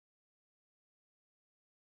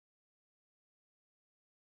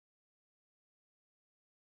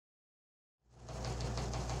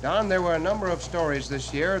Don, there were a number of stories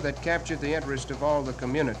this year that captured the interest of all the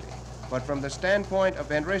community. But from the standpoint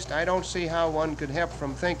of interest, I don't see how one could help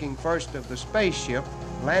from thinking first of the spaceship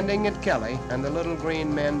landing at Kelly and the little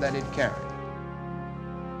green men that it carried.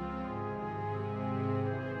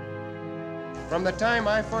 From the time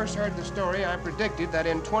I first heard the story, I predicted that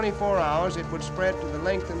in 24 hours it would spread to the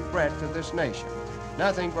length and breadth of this nation.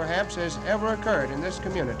 Nothing, perhaps, has ever occurred in this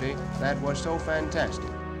community that was so fantastic.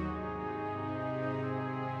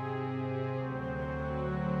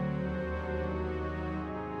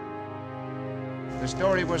 The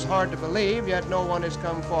story was hard to believe, yet no one has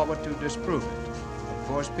come forward to disprove it. Of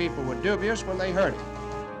course, people were dubious when they heard it.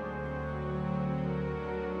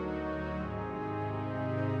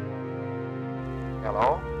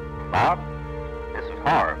 Hello? Bob? This is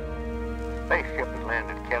Harv. Spaceship has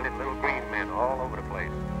landed Kelly and little green men all over the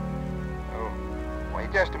place. Oh,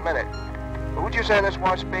 wait just a minute. Who'd you say this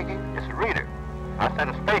was speaking? It's a reader. I said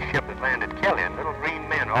a spaceship has landed Kelly and little green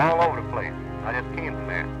men all over the place. I just came from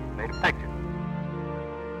there. Made a picture.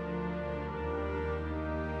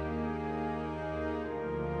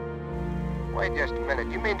 Wait just a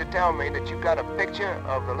minute. You mean to tell me that you got a picture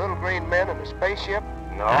of the little green men in the spaceship?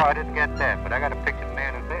 No, I didn't get that, but I got a picture of the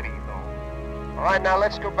man in bed he's on. All right, now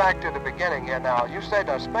let's go back to the beginning here now. You said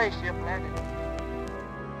a spaceship landed.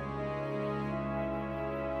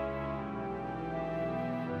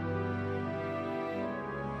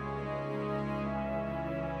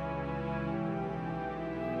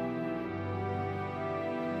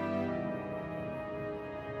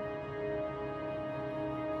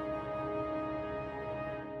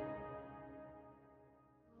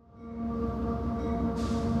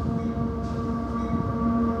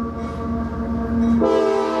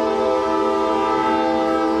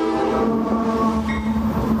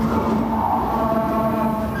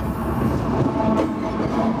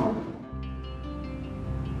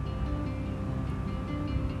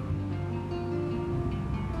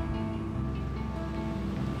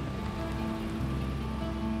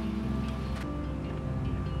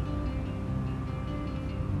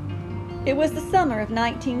 It was the summer of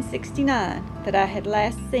 1969 that I had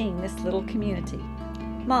last seen this little community.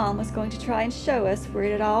 Mom was going to try and show us where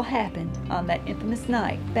it had all happened on that infamous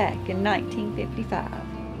night back in 1955.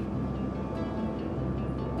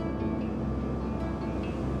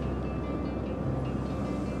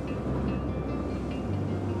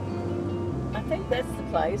 I think that's the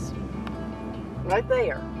place. Right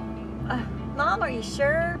there. Mom, are you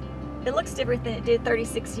sure? It looks different than it did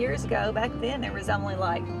 36 years ago. Back then there was only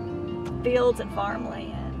like fields and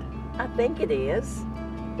farmland. I think it is,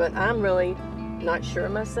 but I'm really not sure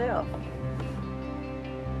myself.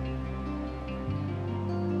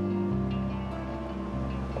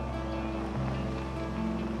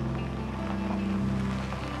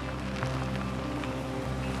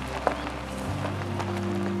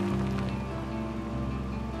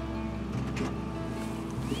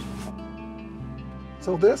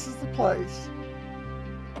 So this is the place.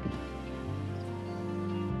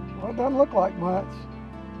 Well, it doesn't look like much.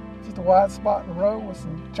 Just a wide spot in the road with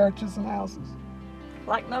some churches and houses.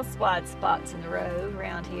 Like most wide spots in the road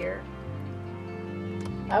around here.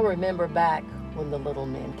 I remember back when the little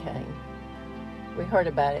men came. We heard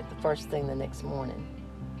about it the first thing the next morning.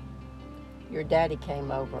 Your daddy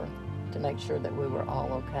came over to make sure that we were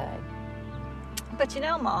all okay. But you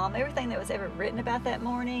know, Mom, everything that was ever written about that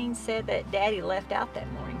morning said that Daddy left out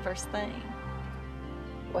that morning first thing.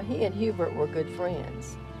 Well, he and Hubert were good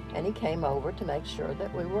friends, and he came over to make sure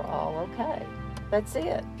that we were all okay. That's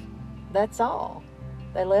it. That's all.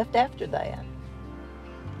 They left after that.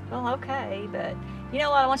 Well, okay, but you know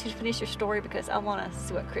what? I want you to finish your story because I want to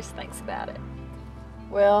see what Chris thinks about it.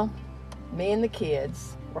 Well, me and the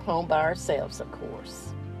kids were home by ourselves, of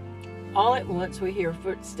course. All at once, we hear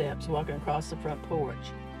footsteps walking across the front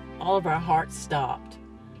porch. All of our hearts stopped.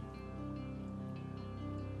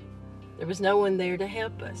 There was no one there to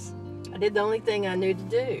help us. I did the only thing I knew to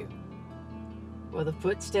do. Well, the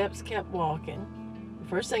footsteps kept walking. The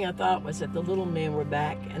first thing I thought was that the little men were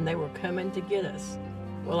back and they were coming to get us.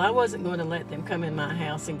 Well, I wasn't going to let them come in my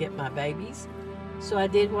house and get my babies, so I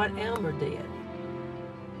did what Elmer did.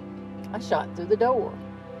 I shot through the door.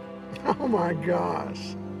 Oh my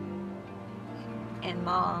gosh. And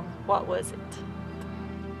Mom, what was it?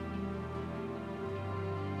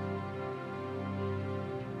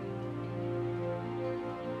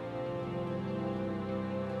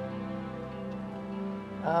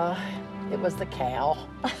 It was the cow.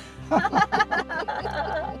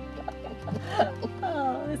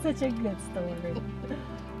 Oh, it's such a good story.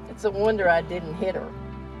 It's a wonder I didn't hit her.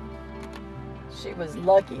 She was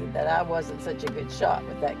lucky that I wasn't such a good shot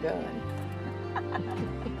with that gun.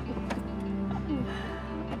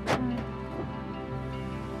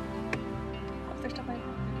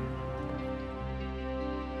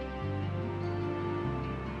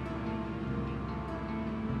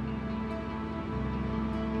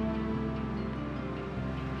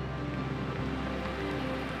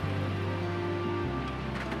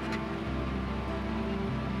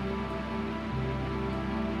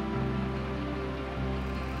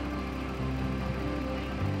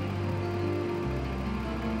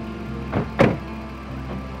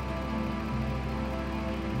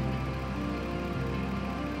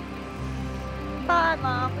 Bye,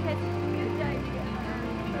 Mom. We had such a good day together.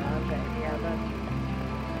 Okay, yeah, that's...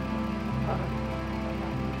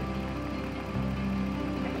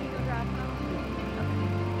 Maybe you go drive home.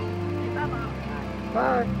 Okay. Bye, Mom.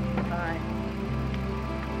 Bye. Bye.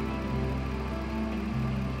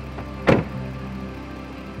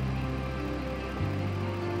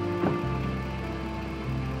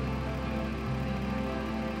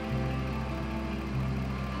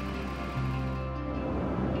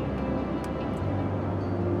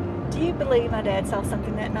 Do you believe my dad saw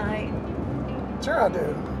something that night? Sure I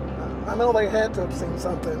do. I know they had to have seen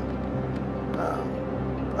something.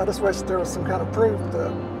 I just wish there was some kind of proof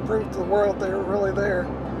to the world they were really there.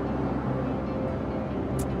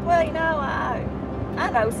 Well, you know, I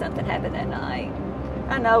know something happened that night.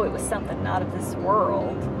 I know it was something not of this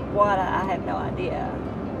world. What, I have no idea.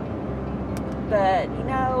 But, you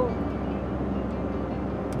know,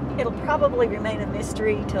 it'll probably remain a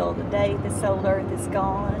mystery till the day this old earth is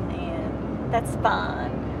gone, and that's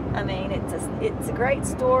fine. I mean, it's a great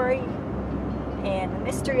story, and the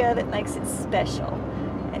mystery of it makes it special.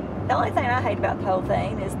 And the only thing I hate about the whole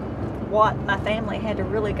thing is what my family had to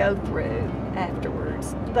really go through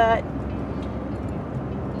afterwards. But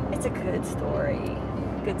it's a good story.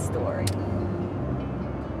 Good story.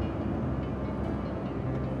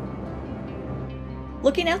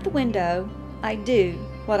 Looking out the window, I do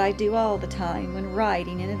what I do all the time when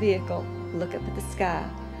riding in a vehicle, look up at the sky.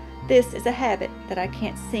 This is a habit that I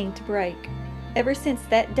can't seem to break. Ever since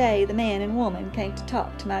that day the man and woman came to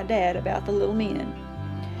talk to my dad about the little men.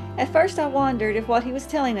 At first I wondered if what he was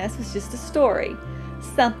telling us was just a story,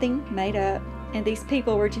 something made up, and these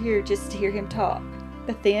people were here just to hear him talk.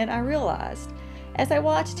 But then I realized, as I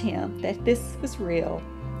watched him, that this was real.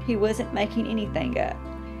 He wasn't making anything up.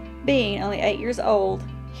 Being only 8 years old,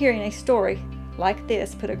 hearing a story like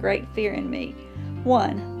this put a great fear in me,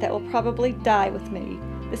 one that will probably die with me,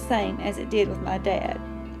 the same as it did with my dad.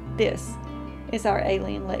 This is our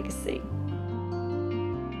alien legacy.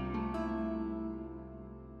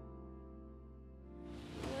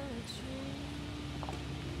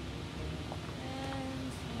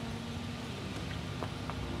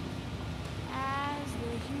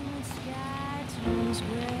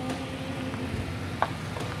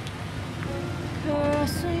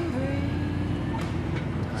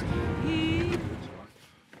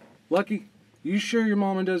 Lucky, you sure your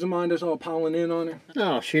mama doesn't mind us all piling in on her?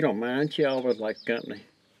 No, she don't mind. She always likes company.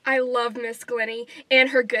 I love Miss Glennie and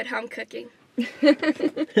her good home cooking.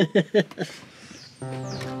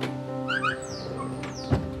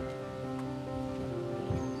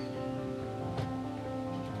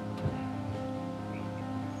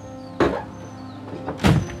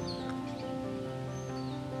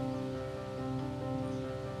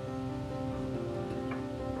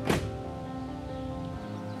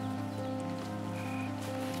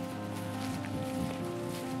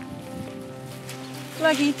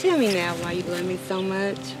 Lucky, tell me now why you love me so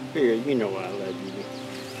much. Here, you know I love you.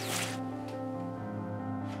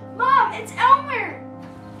 Mom, it's Elmer!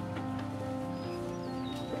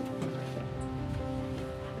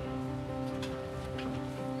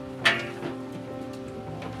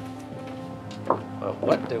 Well,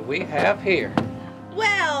 what do we have here?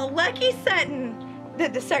 Well, Lucky Sutton,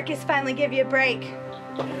 did the circus finally give you a break?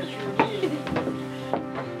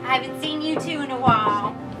 I haven't seen you two in a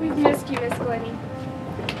while. We've missed you, Miss Glennie.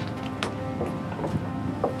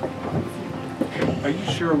 Are you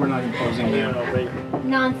sure we're not imposing them?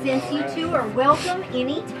 Nonsense, you two are welcome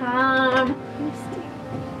anytime.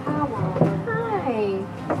 Hi.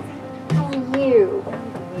 How are you?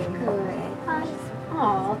 Good.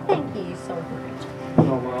 Oh, thank you so much.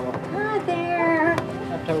 Oh, Mama. Hi there. I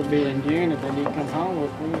told Bill and June if they didn't come home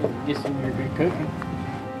with me, I'd get some of your good cooking.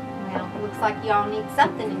 Well, looks like y'all need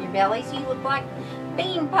something in your bellies. You look like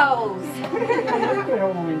bean poles.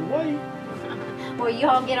 Wait. Well, you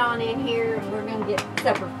all get on in here and we're going to get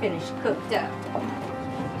supper finished cooked up.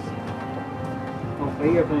 I'll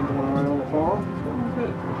see everything going on the farm.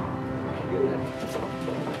 Good. Good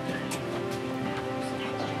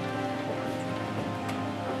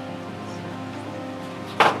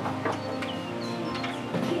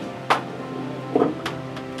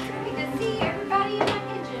to see everybody in my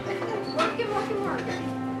kitchen. Working.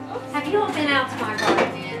 Have you all been out to my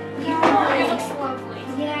garden yet? No, it looks lovely.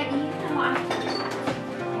 Yeah, you know,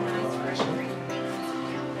 nice fresh green beans.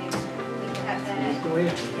 We can have that. Go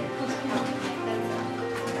ahead.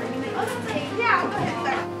 Yeah, go ahead,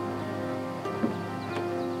 sir.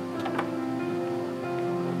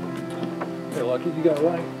 Hey, Lucky, you got a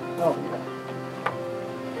light? Oh, yeah.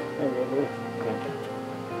 There you go, Thank you.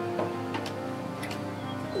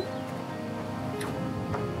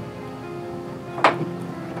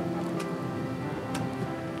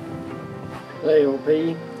 Hey, old P,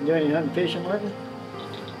 you do any hunting fishing lately?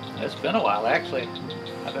 It's been a while, actually.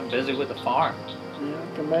 I've been busy with the farm. Yeah,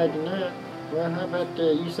 I can imagine that. Well, how about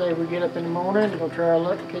you say we get up in the morning and go try our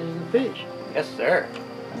luck catching some fish? Yes, sir.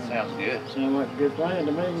 That sounds good. Sounds like a good plan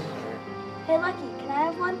to me. Hey, Lucky, can I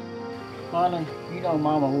have one? Molly, you know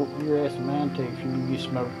Mama whooped your ass in mine too if you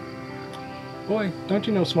smoke. Boy, don't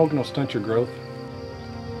you know smoking will stunt your growth?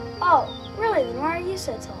 Oh, really? Then why are you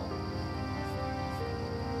so tall?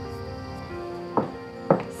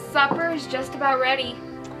 Supper is just about ready.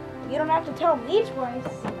 You don't have to tell me twice.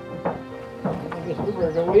 I guess we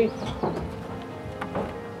better go eat.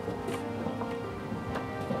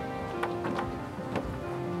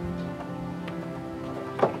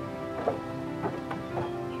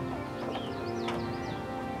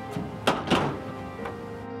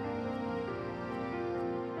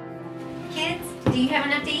 Kids, do you have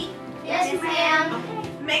enough to eat? Yes,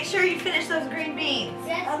 ma'am. Make sure you finish those green beans.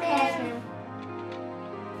 Yes, ma'am.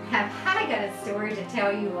 Have I got a story to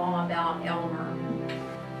tell you all about Elmer?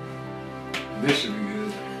 This should be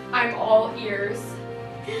good. I'm all ears.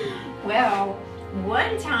 Well,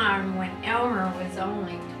 one time when Elmer was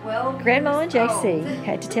only 12 Grandma and years JC old,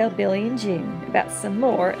 had to tell Billy and June about some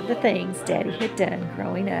more of the things Daddy had done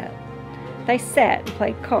growing up. They sat and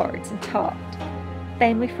played cards and talked.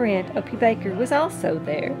 Family friend Opie Baker was also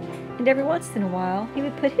there, and every once in a while he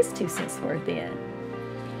would put his 2 cents worth in.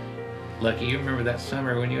 Lucky, you remember that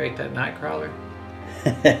summer when you ate that night crawler?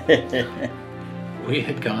 We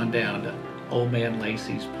had gone down to Old Man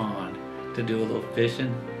Lacey's pond to do a little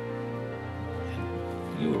fishing.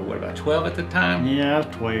 You were, what, about 12 at the time? Yeah, I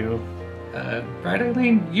was 12. Right,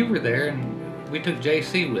 Eileen? You were there, and we took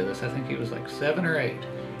JC with us. I think he was like 7 or 8.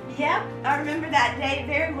 Yep, I remember that day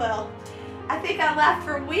very well. I think I laughed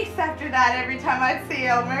for weeks after that every time I'd see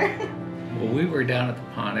Elmer. Well, we were down at the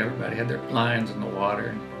pond. Everybody had their lines in the water.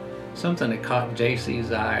 And something had caught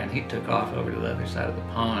JC's eye, and he took off over to the other side of the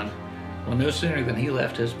pond. Well, no sooner than he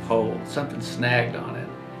left his pole, something snagged on it,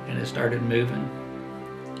 and it started moving.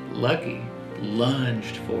 Lucky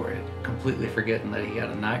lunged for it, completely forgetting that he had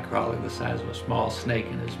a night crawler the size of a small snake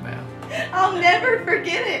in his mouth. I'll never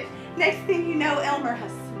forget it. Next thing you know, Elmer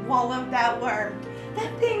has swallowed that worm.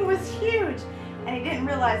 That thing was huge, and he didn't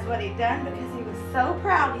realize what he'd done because he was so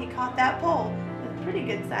proud he caught that pole with a pretty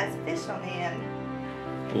good-sized fish on the end.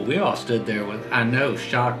 Well, we all stood there with, I know,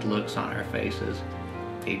 shocked looks on our faces.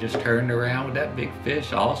 He just turned around with that big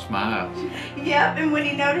fish, all smiles. Yep, and when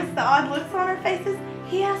he noticed the odd looks on our faces,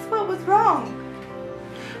 he asked what was wrong.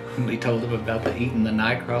 When we told him about the eating the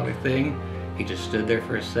nightcrawler thing, he just stood there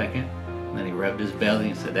for a second, and then he rubbed his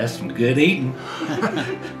belly and said, "That's some good eating."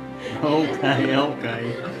 Okay,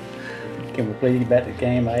 okay. Can we please back to the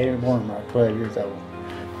game? I ate one when I was 12 years old.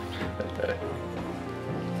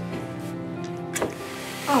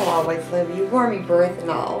 I'll always love you, warm your breath and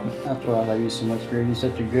all. That's why I love you so much, girl. You're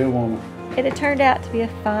such a good woman. It had turned out to be a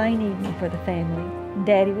fine evening for the family.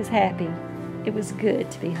 Daddy was happy. It was good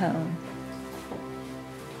to be home.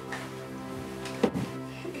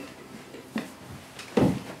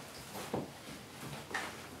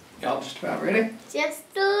 Y'all just about ready? Just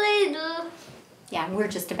a little. Yeah, we're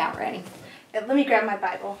just about ready. Let me grab my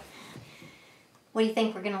Bible. What do you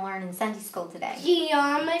think we're going to learn in Sunday school today?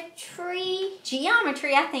 Geometry.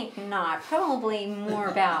 Geometry, I think not. Probably more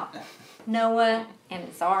about Noah and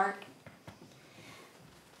his ark.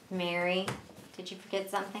 Mary, did you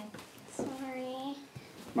forget something? Sorry.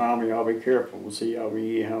 Mom, y'all be careful. We'll see y'all when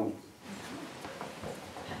you get home.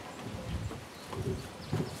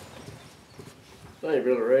 Say,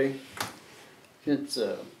 Billy Ray, since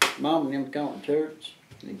Mom and them gone to church,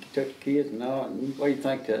 they took the kids and all, and what do you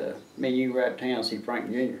think me and you ride town and see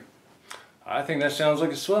Frank Jr.? I think that sounds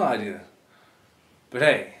like a swell idea. But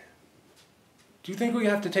hey, do you think we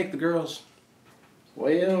have to take the girls?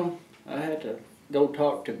 Well, I had to go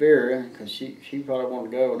talk to Vera, because she probably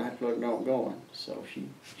want to go, and I have to let her know I'm going. So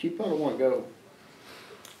she probably want to go.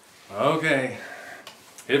 Okay,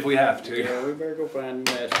 if we have to. Yeah, we better go find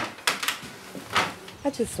Madison. I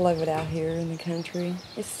just love it out here in the country.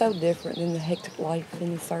 It's so different than the hectic life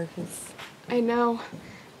in the circus. I know.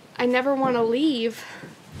 I never want to leave.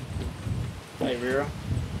 Hey, Vera.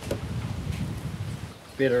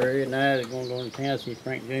 Billy Ray and I are going to go in town and see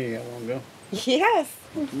Frank Jr. I want to go. Yes.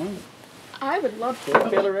 Come on. I would love to. Yeah,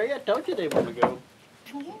 Billy Ray, I told you they want to go.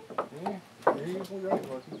 Yeah.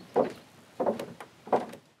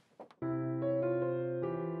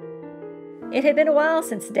 It had been a while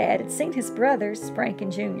since Dad had seen his brothers, Frank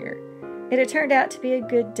and Junior. It had turned out to be a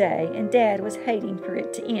good day, and Dad was hating for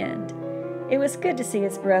it to end. It was good to see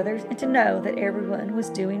his brothers and to know that everyone was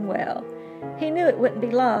doing well. He knew it wouldn't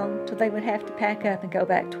be long till they would have to pack up and go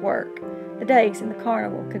back to work. The days in the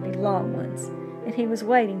carnival could be long ones, and he was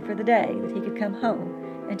waiting for the day that he could come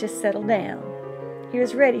home and just settle down. He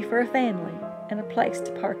was ready for a family and a place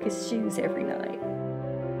to park his shoes every night. I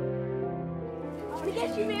want to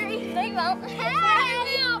get you, Mary. No, you won't.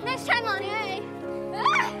 Hey! Next time on Hey!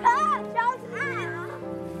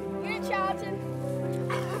 Charlton! Here, Charlton.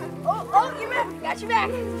 Oh, you're back. Got your back.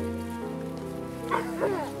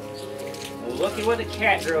 Well, looky what the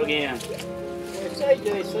cat drew again. What's that,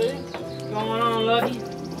 JC? What's going on, Lucky?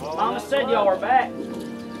 Mama said y'all were back.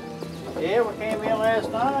 Yeah, we came in last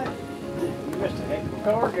night. You missed a heck of a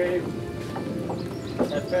car game.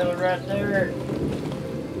 That fella right there,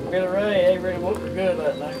 Billy Ray, they really whooped her good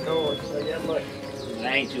last night in court, so you got lucky. It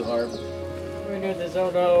ain't too hard. We did this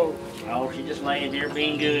old dog. Oh, she just laying here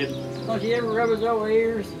being good. Don't you ever rub his old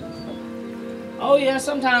ears? Oh yeah,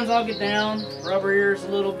 sometimes I'll get down, rub her ears a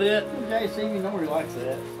little bit. JC, you know he likes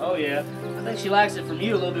that. Oh yeah, I think she likes it from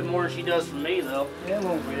you a little bit more than she does from me though. Yeah, a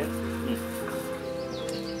little bit.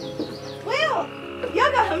 Well,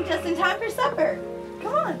 y'all got home just in time for supper.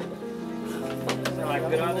 Come on. Sounds like a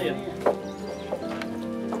good idea.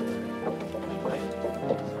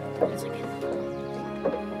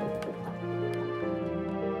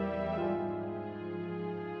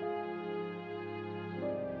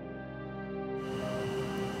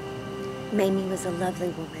 Mamie was a lovely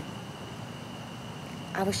woman.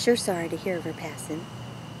 I was sure sorry to hear of her passing.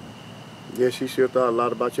 Yes, she sure thought a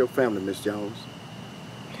lot about your family, Miss Jones.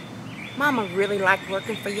 Mama really liked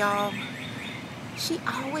working for y'all. She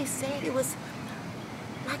always said it was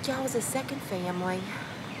like y'all was a second family.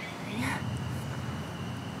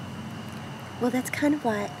 Well, that's kind of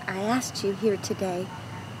why I asked you here today.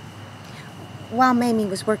 While Mamie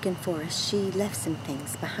was working for us, she left some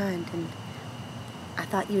things behind, and I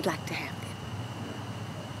thought you'd like to have them.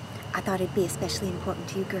 I thought it'd be especially important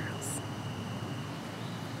to you girls.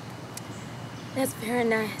 That's very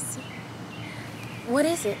nice. What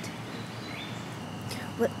is it?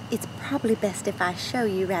 Well, it's probably best if I show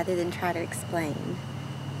you rather than try to explain.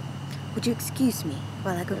 Would you excuse me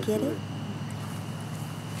while I go get it?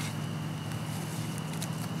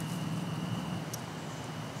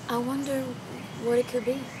 I wonder what it could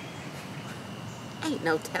be. Ain't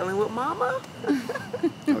no telling what Mama.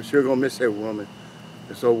 I'm sure gonna miss that woman.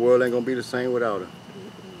 This whole world ain't gonna be the same without her.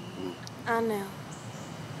 I know.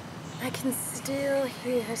 I can still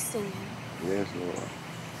hear her singing. Yes, Lord.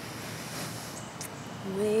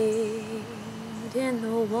 Wade in the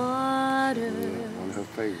water. Yeah, one of her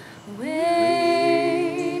favorites.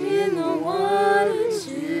 Wade in the water,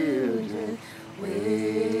 children.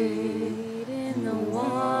 Wade in the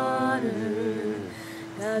water.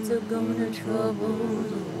 God's gonna trouble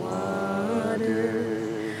the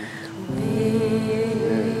water.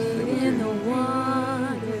 Wade in the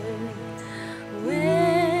water.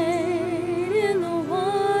 Wade in the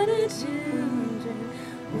water, children.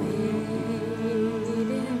 Wade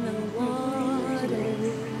in the water.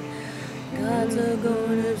 God's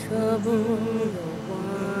gonna trouble the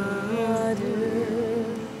water.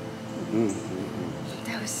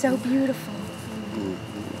 That was so beautiful.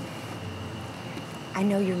 I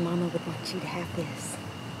know your Mama would want you to have this.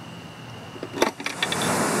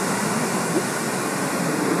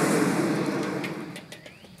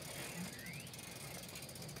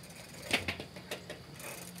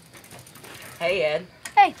 Hey, Ed.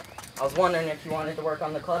 Hey. I was wondering if you wanted to work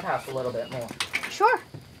on the clubhouse a little bit more. Sure.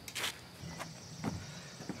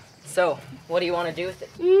 So, what do you want to do with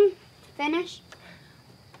it? Finish.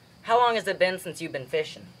 How long has it been since you've been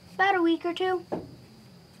fishing? About a week or two.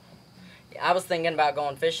 Yeah, I was thinking about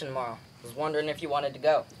going fishing tomorrow. I was wondering if you wanted to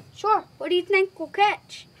go. Sure. What do you think we'll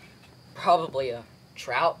catch? Probably a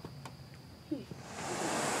trout.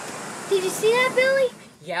 Did you see that, Billy?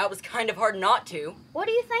 Yeah, it was kind of hard not to. What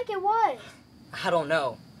do you think it was? I don't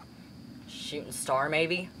know. Shooting star,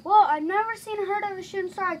 maybe? Well, I've never seen or heard of a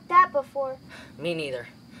shooting star like that before. Me neither.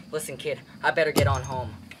 Listen, kid, I better get on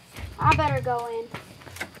home. I better go in.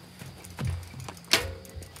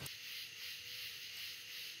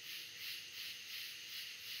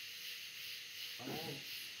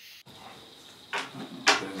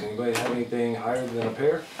 Does anybody have anything higher than a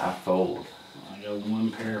pair? I fold. I go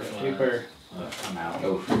one pair of Two pair. I'm out.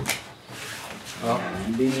 Go for it. Well,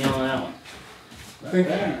 Beat me on that one. I think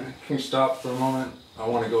can we stop for a moment? I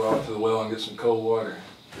want to go out to the well and get some cold water.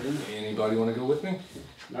 Anybody want to go with me?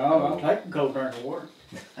 No, I'll take a cold drink of water.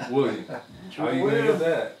 Will you? How are you going to get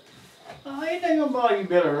that? Oh, ain't gonna bother you,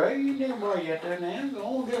 Billy Ray. You ain't bother you out there now. Go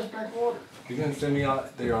on, get us a drink of water. You going to send me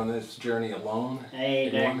out there on this journey alone?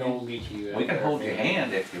 Ain't You that want me? gonna get you out We can there, hold your Billy.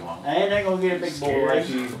 hand if you want. Ain't that gonna get a big boy Scared race?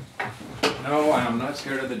 you? No, I'm not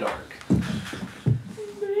scared of the dark.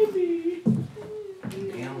 Baby.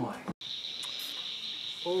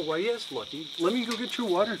 Oh, why yes, Lucky. Let me go get your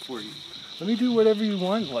water for you. Let me do whatever you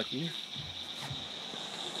want, Lucky.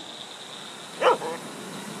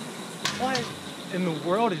 What in the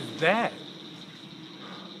world is that?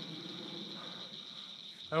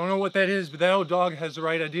 I don't know what that is, but that old dog has the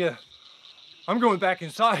right idea. I'm going back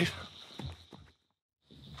inside.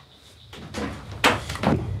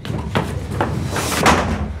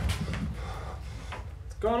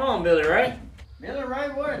 What's going on, Billy Ray? Billy Ray,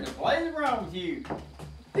 what in the blazes is wrong with you?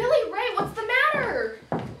 Billy Ray, what's the matter?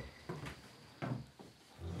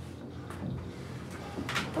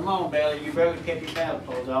 Come on, Billy, you better keep your mouth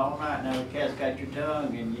closed all night. Now the cat's got your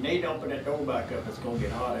tongue, and you need to open that door back up. It's gonna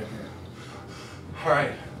get hot in here. All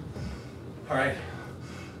right. All right.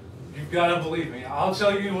 You've got to believe me. I'll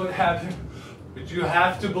tell you what happened, but you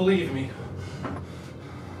have to believe me.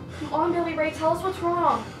 Come on, Billy Ray, tell us what's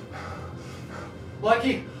wrong.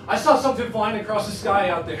 Lucky, I saw something flying across the sky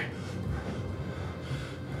out there.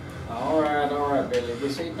 All right, Billy. We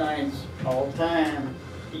see things all the time.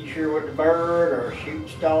 You sure what the bird or a shooting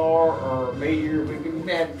star or a meteor? We can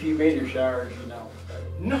have a few meteor showers, you know.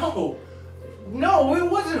 No, it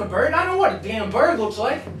wasn't a bird. I know what a damn bird looks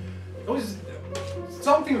like. It was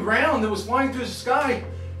something round that was flying through the sky.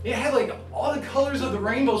 It had like all the colors of the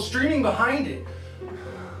rainbow streaming behind it.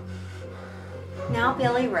 Now,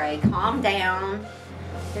 Billy Ray, calm down.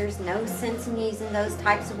 There's no sense in using those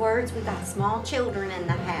types of words. We've got small children in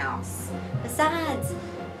the house. Besides,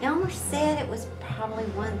 Elmer said it was probably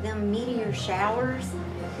one of them meteor showers.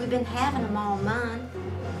 We've been having them all month.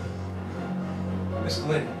 Miss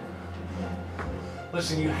Lynn,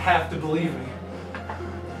 listen, you have to believe me.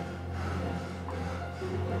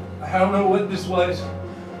 I don't know what this was,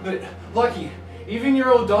 but Lucky, even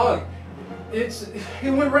your old dog, it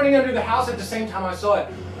went running under the house at the same time I saw it.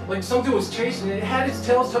 Like something was chasing it. It had its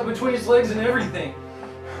tail stuck between its legs and everything.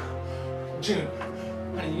 June,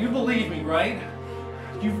 honey, you believe me, right?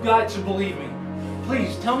 You've got to believe me.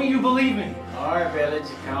 Please, tell me you believe me. All right, Billy,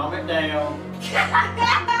 just calm it down.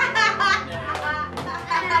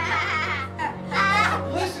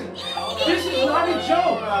 Listen, this is not a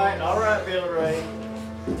joke. All right, Billy Ray.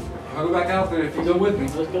 I'll go back out there if you go with me.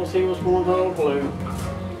 Let's go see what's going on, Blue.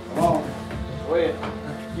 Come on, go ahead.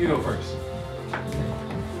 You go first.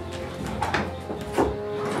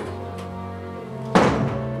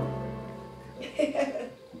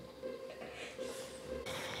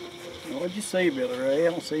 What'd you see, Billy Ray?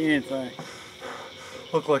 I don't see anything.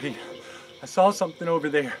 Look, Lucky, I saw something over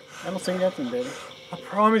there. I don't see nothing, Billy. I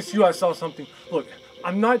promise you I saw something. Look,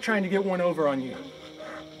 I'm not trying to get one over on you.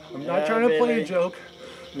 I'm not trying to play a joke.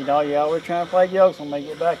 You know, you always trying to play jokes when they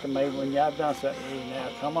get back to me when y'all done something to you now.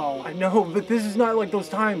 Come on. I know, but this is not like those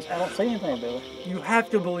times. I don't see anything, Billy. You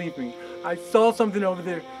have to believe me. I saw something over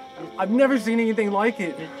there. I've never seen anything like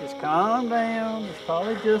it. Just calm down. It's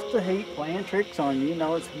probably just the heat playing tricks on you. You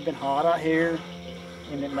know, it's been hot out here,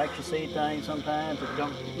 and it makes you see things sometimes that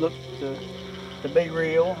don't look to be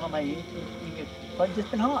real. I mean, it's probably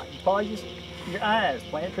just been hot. It's probably just your eyes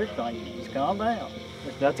playing tricks on you. Just calm down.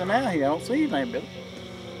 There's nothing out here. I don't see anything, Billy.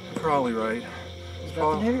 You're probably right. There's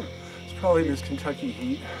nothing here. It's probably this Kentucky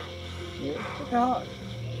heat. Yeah, it's hot.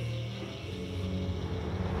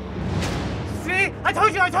 See? I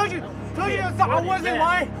told you! I wasn't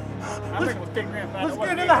lying! Let's get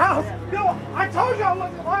in the house! No, I told you I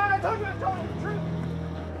wasn't lying! I told you the truth!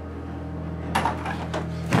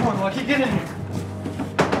 Come on, Lucky, get in here!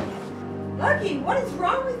 Lucky, what is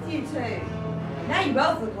wrong with you two? Now you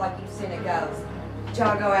both look like you've seen a ghost. Did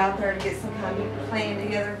y'all go out there to get some kind of plan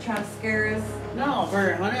together trying to scare us? No,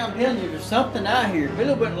 Barry, honey, I'm telling you, there's something out here.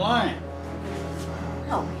 Billy wasn't lying.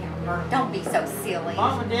 Oh, Elmer, don't be so silly.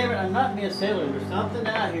 Mama, David, I'm not being silly. There's something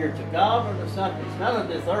out here. It's a goblin or something. It's none of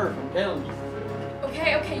this earth, I'm telling you.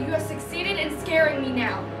 Okay, you have succeeded in scaring me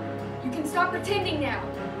now. You can stop pretending now.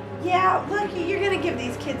 Yeah, Lucky, you're gonna give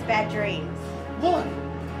these kids bad dreams. Look,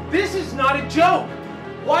 this is not a joke!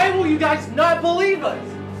 Why will you guys not believe us?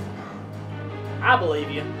 I believe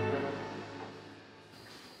you.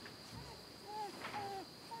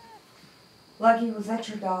 Lucky, was that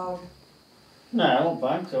your dog? No, I don't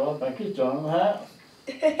think so. I think he's joining the house.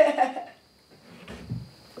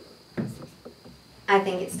 I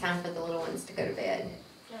think it's time for the little ones to go to bed.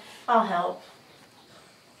 I'll help.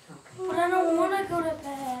 But I don't want to go to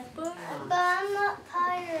bed. But I'm not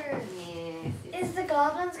tired. Yes. Is the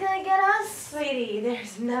goblins going to get us? Sweetie,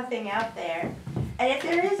 there's nothing out there. And if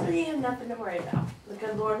there is, we have nothing to worry about. The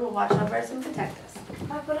good Lord will watch over us and protect us.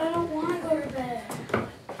 But I don't want to go to bed.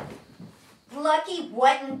 Lucky,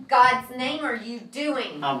 what in God's name are you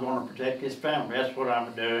doing? I'm going to protect his family. That's what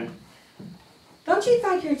I'm doing. Don't you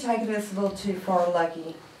think you're taking this a little too far,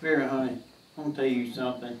 Lucky? Vera, honey, I'm gonna tell you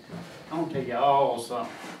something. I'm gonna tell you all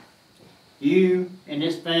something. You and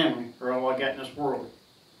this family are all I got in this world,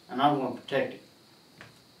 and I'm gonna protect it.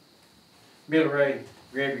 Billy Ray,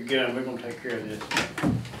 grab your gun. We're gonna take care of this.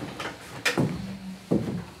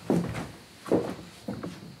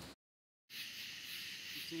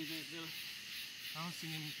 You see anything, Billy? I don't see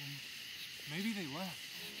anything. Maybe they left.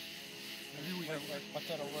 Maybe we have. What's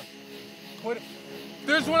that over? Quit it.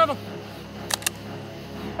 There's one of them.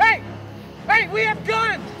 Hey! Hey, we have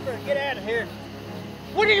guns! Better get out of here.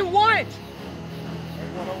 What do you want?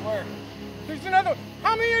 There's one over there. There's another.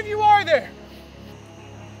 How many of you are there?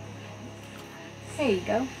 There you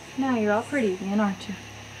go. Now you're all pretty again, aren't you?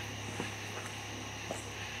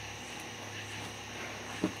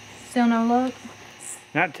 Still no luck?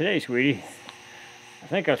 Not today, sweetie. I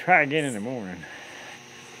think I'll try again in the morning.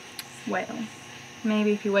 Well,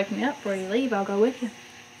 maybe if you wake me up before you leave, I'll go with you.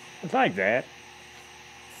 It's like that.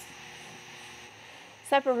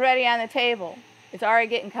 Supper's ready on the table. It's already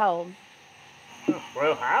getting cold.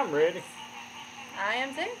 Well, I'm ready. I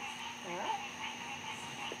am too.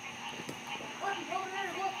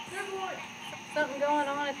 Something going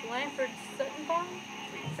on at the Lanford Sutton farm?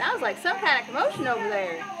 Sounds like some kind of commotion over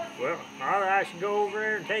there. Well, I should go over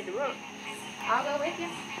there and take a look. I'll go with you.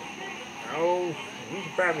 Oh, you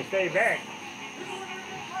should probably stay back.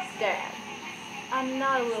 Dad, I'm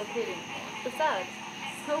not a little kid anymore. Besides,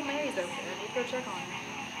 old Mary's over there. We'll go check on her.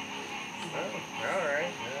 Oh, all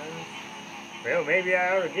right. Well, maybe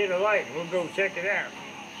I ought to get a light and we'll go check it out.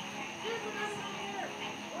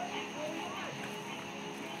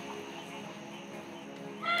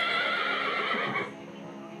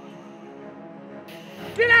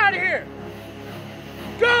 Get out of here!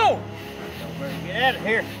 Go! Get out of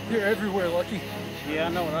here. They're everywhere, Lucky. Yeah, I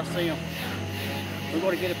know it. I see them. We're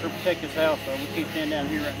going to get up and protect this house, so we can't stand down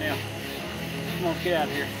here right now. Come on, get out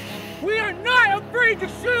of here. We are not afraid to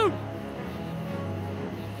shoot!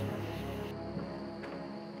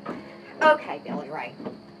 Okay, Billy Ray.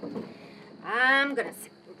 I'm gonna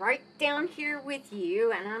sit right down here with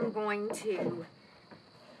you, and I'm going to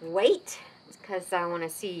wait, because I want to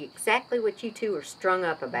see exactly what you two are strung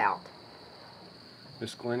up about.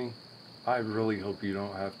 Miss Glennie, I really hope you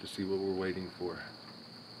don't have to see what we're waiting for.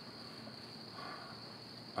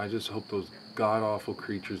 I just hope those god-awful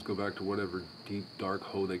creatures go back to whatever deep, dark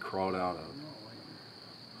hole they crawled out of.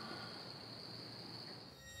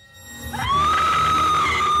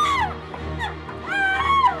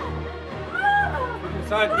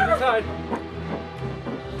 Get inside.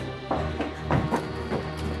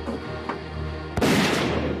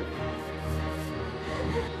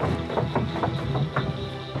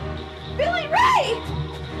 Billy Ray!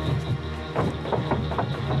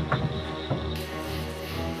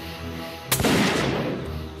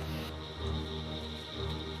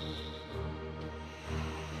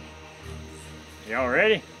 Y'all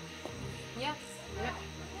ready? Yeah.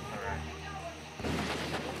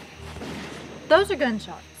 Those are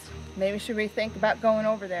gunshots. Maybe we should rethink about going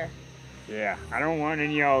over there. Yeah, I don't want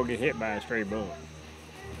any of y'all to get hit by a stray bullet.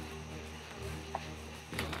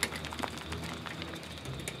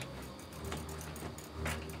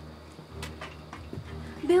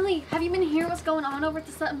 Billy, have you been hearing what's going on over at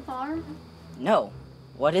the Sutton farm? No.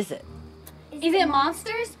 What is it? Is it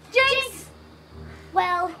monsters? Jinx!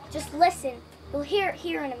 Well, just listen. You'll hear it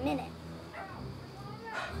here in a minute.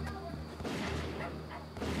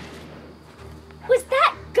 Was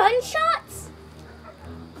that gunshots?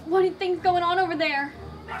 What do you think's going on over there?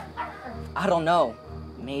 I don't know.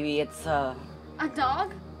 Maybe it's, A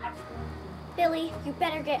dog? Billy, you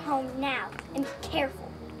better get home now and be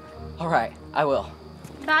careful. All right, I will.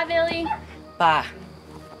 Bye, Billy. Bye.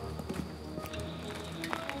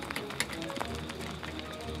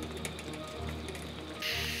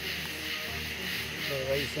 So,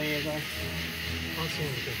 you see anything? I don't see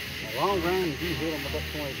anything. A long range, you hit them with that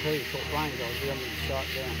 22. Short range, I'll get them shot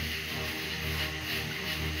down.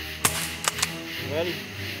 You ready?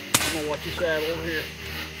 I'm gonna watch this side over here.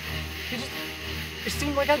 It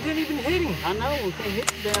seemed like I didn't even hit him. I know, we can't hit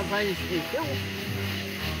the damn thing so we can kill him.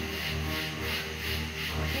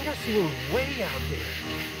 I think I see him way out there.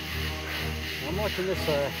 I'm watching this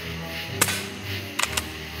side.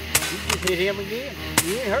 You just hit him again.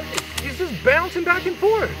 You ain't hurt him. He's just bouncing back and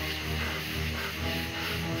forth.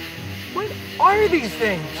 What are these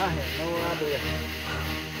things? I have no idea.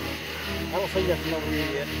 I don't see nothing over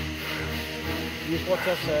here yet. You just watch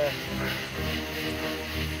us.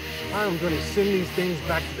 I'm going to send these things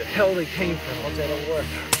back to the hell they came from. What's that over there?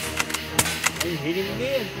 Oh, you hit him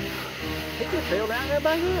again. He just fell down there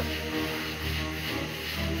back up.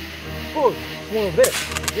 Oh, it's one of this.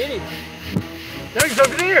 Hit him. Now he's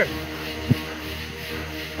over there.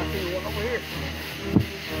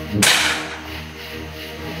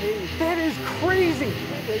 That is crazy.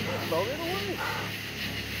 They just blowed it away.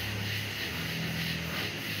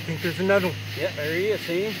 I think there's another one. Yep, there he is,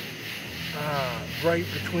 see him? Ah, right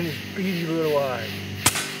between his beady little eyes.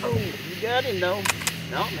 Oh, you got him though.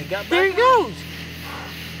 No, he got back. There he goes.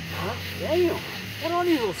 Huh? Damn. What are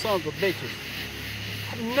these little sons of bitches?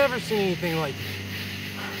 I've never seen anything like this.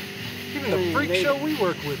 Even the freak show we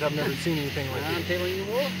work with, I've never seen anything like this. I'm telling you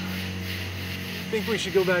what. Think we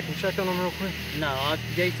should go back and check on them real quick? No,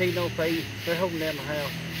 JT don't pay. They're holding down the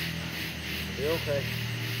house. Be okay.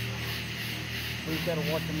 We just gotta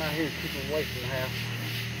watch them out here and keep them away from the house.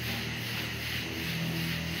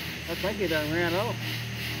 I think he done ran off.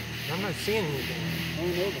 I'm not seeing anything.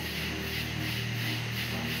 Ain't either.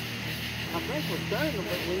 I think we're starting to,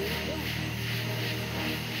 but we need to go.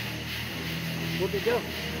 Where'd they go?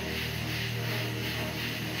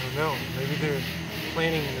 I don't know. Maybe they're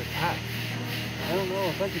planning an attack. I don't know.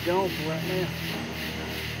 I think they're gone for right now.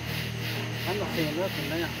 I'm not seeing nothing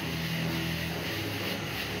now.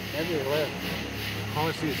 Maybe they left. All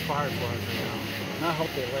I see is fireflies right now. I hope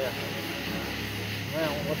they left.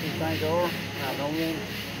 Well, what these things are, I don't want to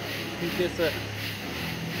keep this up.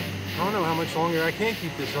 I don't know how much longer I can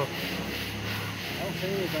keep this up. I don't see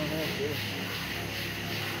anything else, dude.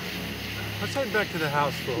 Let's head back to the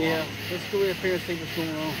house for a while. Yeah, let's go up here and see what's going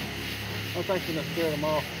on. I think we're gonna scare them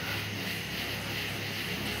off.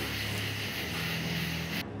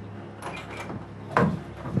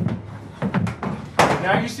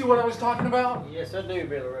 Now you see what I was talking about? Yes, I do,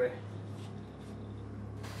 Billy Ray.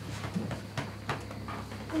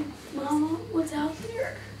 Mama, what's out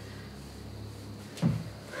there?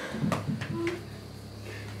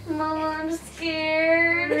 Mama, I'm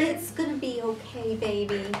scared. It's gonna be okay,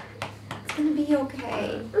 baby. It's gonna be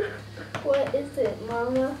okay. What is it,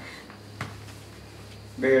 Mama?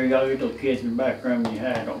 Barry, you gotta get those kids in the back room when you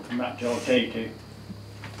had. Don't come out till I tell you to.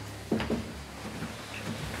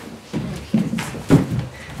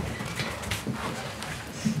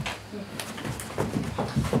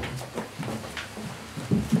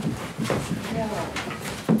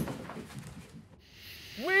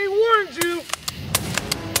 We warned you!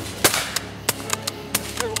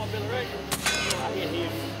 There's one, Billy Ray. I hit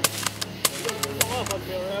him. Come off on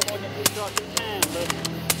Billy Ray. I wasn't too short this time, but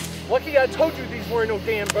Lucky I told you these weren't no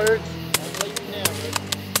damn birds. I'll leave you now, buddy.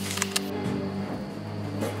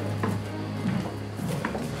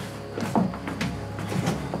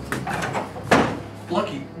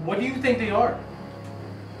 Lucky, what do you think they are?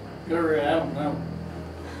 Billy Ray, I don't know.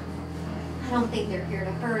 I don't think they're here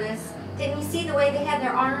to hurt us. Didn't you see the way they had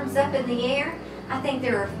their arms up in the air? I think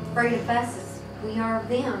they're afraid of us as we are of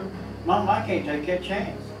them. Mom, I can't take that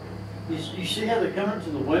chance. You see how they're coming to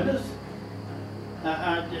the windows?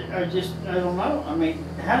 I don't know. I mean,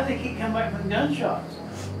 how do they keep coming back from gunshots?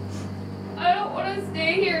 I don't want to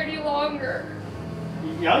stay here any longer.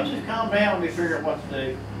 Y'all just calm down and we figure out what to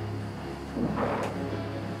do.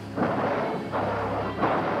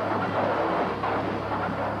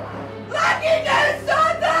 Lucky, do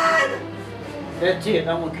something! That's it.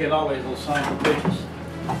 I'm gonna kill all these little sons of bitches.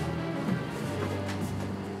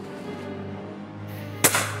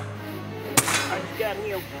 I just got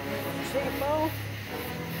him. See him, Mo?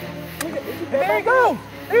 Look at this. There you go!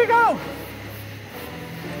 There you go!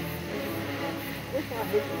 This might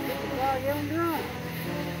be some 55 gallon drum.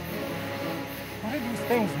 What are these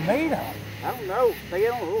things made of? I don't know. They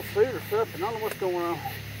got on a little suit or something. I don't know what's going on.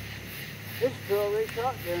 This is already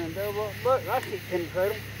shotgun and double up butt. I can't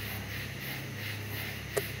penetrate them.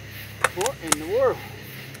 What in the world?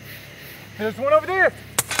 There's one over there.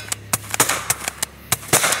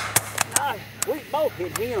 Nice. We both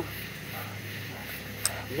hit him.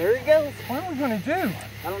 And there he goes. What are we gonna do?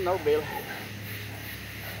 I don't know, Billy.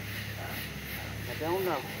 I don't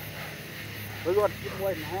know. We're going to get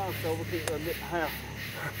away from the house so we can't go get in the house.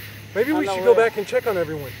 Maybe we should go back and check on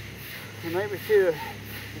everyone. Maybe we should.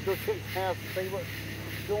 We'll go check the house and see what's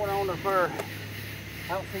going on up there. I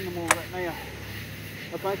don't see them on right now.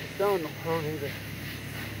 I think it's done them. I don't either.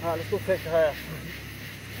 All right, let's go check the house.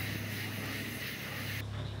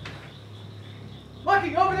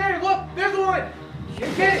 Lucky, over there, look, there's one!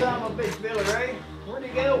 Shoot that son of a bitch, Billy Ray. Where'd he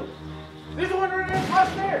go? There's one right there,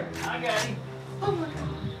 across there! I got him. Oh my God.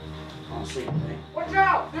 I don't see him. Watch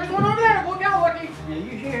out! There's one over there! Look out, Lucky! Yeah,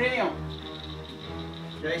 you hear him.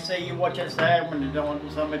 They say you watch that side when they don't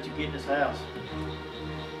want somebody to get in this house.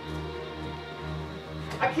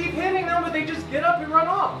 I keep hitting them, but they just get up and run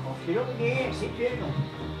off. Well, shoot them again. Keep hitting them.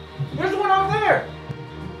 There's one over there!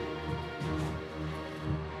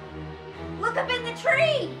 Look up in the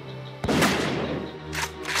tree!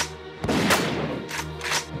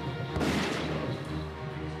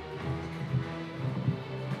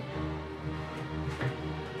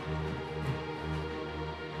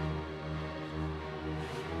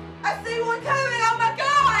 I see one coming! Oh my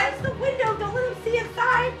God! It's the window! Don't let him see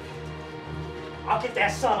inside! I'll get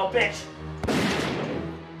that son of a bitch!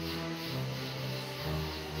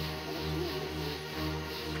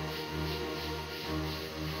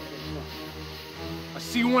 I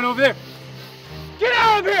see one over there. Get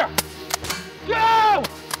out of here! Go!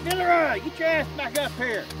 Milroy, get your ass back up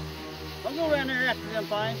here. Don't go around there after them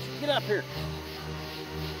things. Get up here.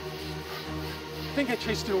 I think I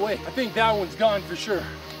chased it away. I think that one's gone for sure.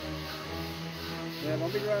 Yeah,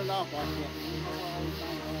 don't be running off like that.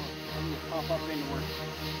 You pop up anywhere.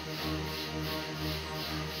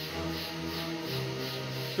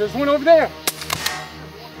 There's one over there.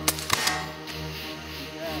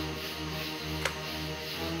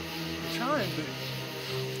 I'm trying, but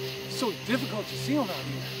it's so difficult to see them out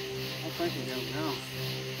here. I think you don't know.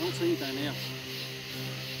 I don't see anything else.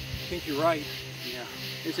 I think you're right. Yeah.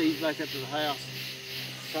 It's easy back up to the house.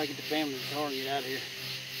 Try to get the family in the car and get out of here.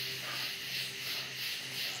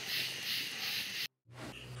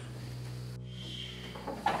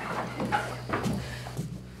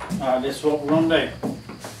 Alright, this is what we're gonna do.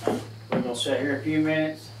 We're gonna sit here a few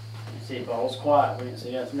minutes and see if all's quiet. We didn't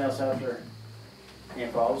see nothing else out there. And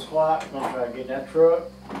if all's quiet, we're gonna try to get that truck.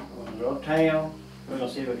 We're gonna go to town. We're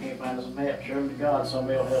gonna see if we can't find us some help. Sure to God,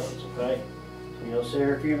 somebody will help us, okay? So we'll sit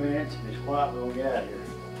here a few minutes. If it's quiet, we're gonna get out of here.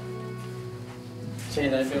 See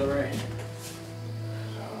anything, Bill Ray?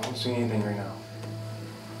 I don't see anything right now.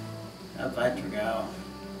 I think they're gone.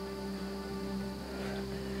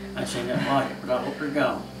 I seen that like it, but I hope they're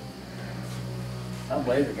gone. I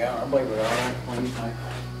believe they're gone. I believe they're all right. What do you think? I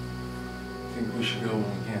think we should go when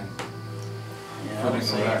we can. Yeah, I don't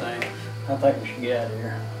see anything. I think we should get out of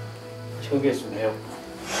here. Let's go get some help.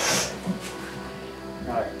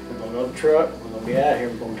 Alright, we're gonna go to the truck. We're gonna get out of here.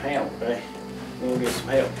 We're going to town, okay? We're gonna get some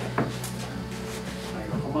help.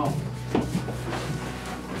 Come on.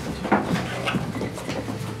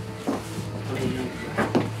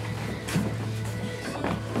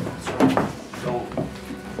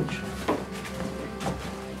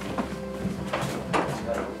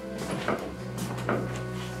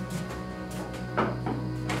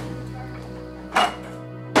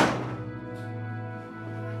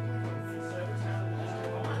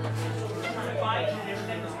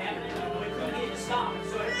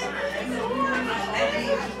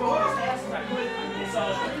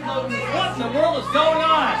 What in the world is going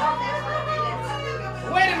on?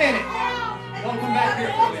 Wait a minute! Don't come back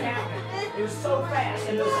here for a minute. It was so fast,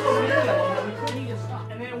 and there was so many of them that we couldn't even stop.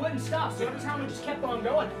 And then it wouldn't stop, so every time we just kept on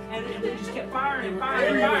going, and they just kept firing and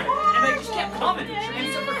firing and firing, and they just kept coming.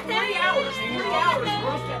 And so for 3 hours, the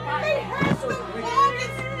girls kept firing.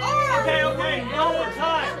 Okay, no more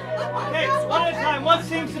time. Okay, one at a time. What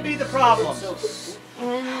seems to be the problem?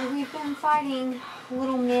 And we've been fighting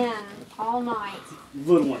little men all night.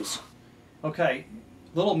 Little ones. Okay,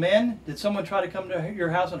 little men? Did someone try to come to your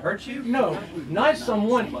house and hurt you? No, not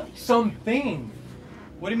someone, something.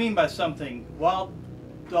 What do you mean by something? Wild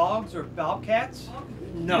dogs or bobcats?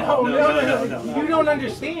 No. You don't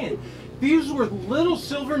understand. These were little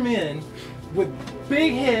silver men with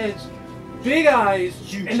big heads, big eyes,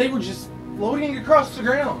 and they were just floating across the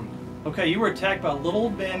ground. Okay, you were attacked by little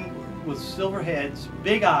men with silver heads,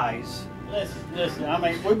 big eyes. Listen, I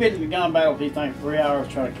mean, we've been in the gun battle with these things for 3 hours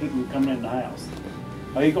trying to keep them coming in the house.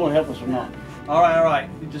 Are you going to help us or not? All right.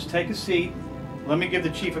 You just take a seat. Let me give the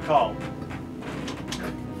chief a call.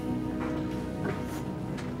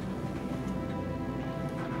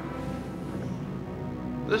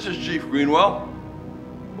 This is Chief Greenwell.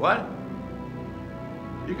 What?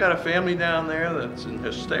 You got a family down there that's in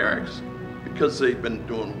hysterics because they've been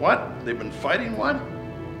doing what? They've been fighting what?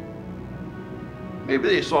 Maybe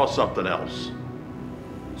they saw something else.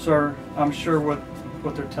 Sir, I'm sure what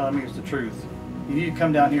they're telling me is the truth. You need to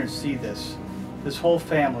come down here and see this. This whole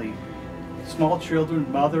family, small children,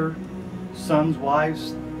 mother, sons,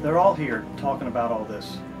 wives, they're all here talking about all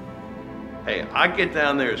this. Hey, I get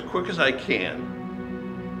down there as quick as I can.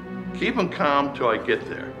 Keep them calm till I get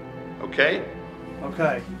there, okay?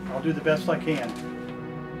 Okay, I'll do the best I can.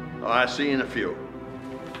 I'll see you in a few.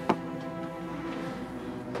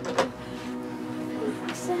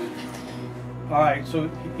 All right, so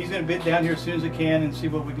he's going to bid down here as soon as he can and see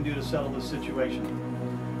what we can do to settle this situation.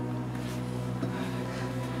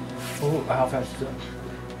 Oh, how fast is it?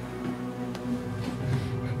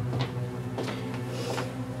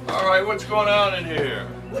 All right, what's going on in here?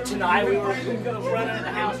 Well, tonight we were running in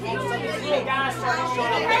the house. The guys started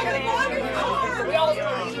showing up. We all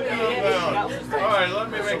started shooting. All right, let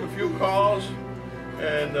me make a few calls,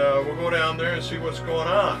 and we'll go down there and see what's going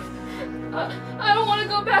on. I don't want to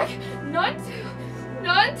go back. Not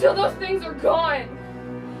until those things are gone.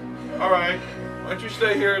 All right, why don't you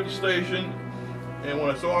stay here at the station, and when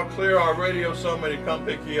it's all clear, I'll radio somebody to come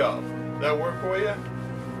pick you up. Does that work for you?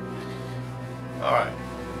 All right,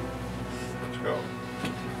 let's go.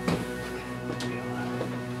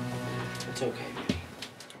 It's okay.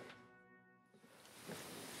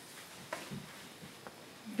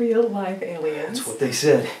 Real life aliens. That's what they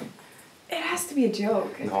said. It has to be a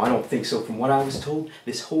joke. No, I don't think so. From what I was told,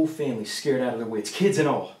 this whole family's scared out of their wits, kids and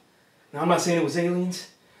all. Now, I'm not saying it was aliens,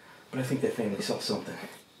 but I think that family saw something.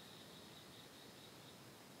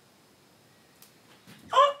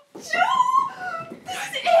 Oh, Joe! This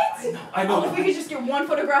is it! I know. Oh, if we could just get one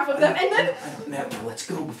photograph of them and then... Now, let's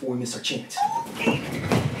go before we miss our chance. It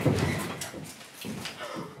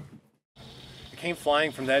came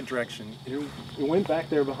flying from that direction. It went back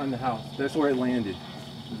there behind the house. That's where it landed.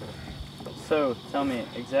 So, tell me,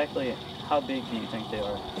 exactly how big do you think they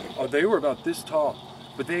are? Oh, they were about this tall.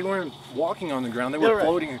 But they weren't walking on the ground. They were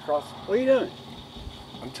floating across. What are you doing?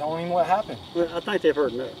 I'm telling you what happened. Well, I think they've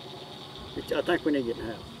heard enough. I think we need to get in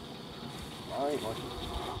the house. All right, Lucky.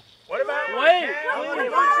 What about... Wait!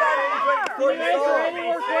 Can you answer any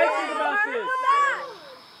more questions about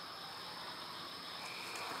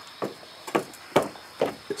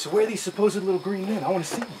this? So where are these supposed little green men? I want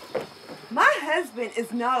to see them. My husband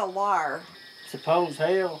is not a liar. Suppose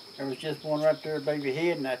hell, there was just one right there above your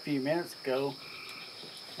head not a few minutes ago.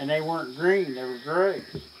 And they weren't green, they were gray.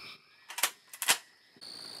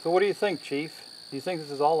 So what do you think, Chief? Do you think this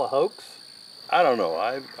is all a hoax? I don't know.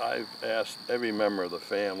 I've asked every member of the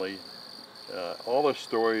family. All their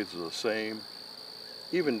stories are the same,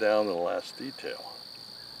 even down to the last detail.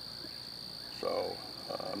 So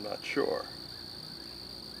I'm not sure.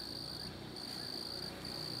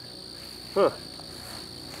 Huh.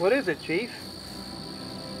 What is it, Chief?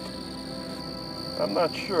 I'm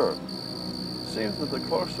not sure. Seems that the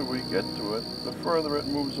closer we get to it, the further it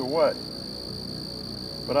moves away.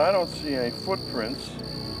 But I don't see any footprints.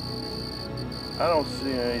 I don't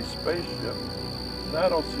see any spaceship. And I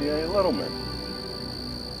don't see any little men.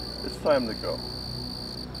 It's time to go.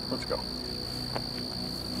 Let's go.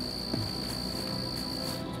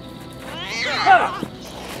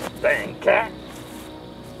 Dang cat.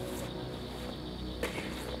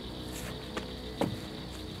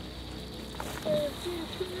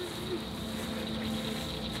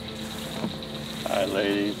 Hi,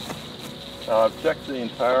 ladies. Now, I've checked the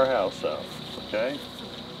entire house out, okay?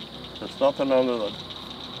 There's nothing under the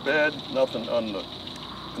bed, nothing in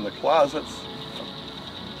the closets.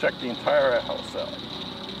 Check the entire house out.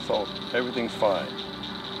 So everything's fine.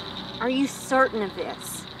 Are you certain of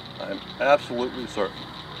this? I'm absolutely certain.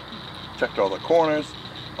 Checked all the corners,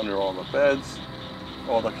 under all the beds,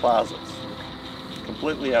 all the closets.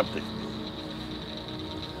 Completely empty.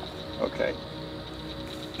 Okay.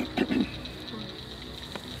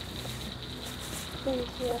 Thank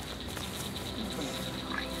you.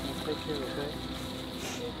 Take care, okay?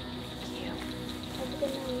 Thank you. Have a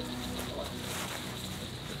good night.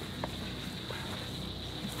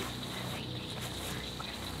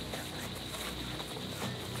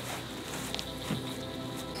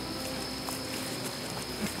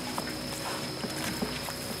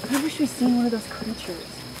 I wish we'd seen one of those creatures.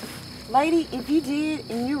 Lady, if you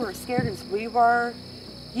did and you were as scared as we were,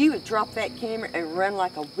 you would drop that camera and run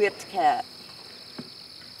like a whipped cat.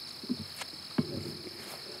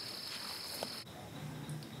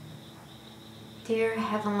 Dear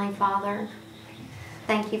Heavenly Father,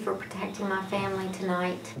 thank you for protecting my family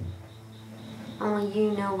tonight. Only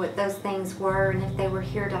you know what those things were and if they were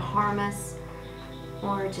here to harm us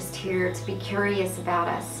or just here to be curious about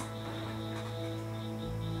us.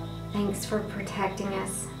 Thanks for protecting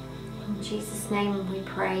us. In Jesus' name we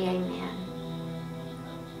pray, amen.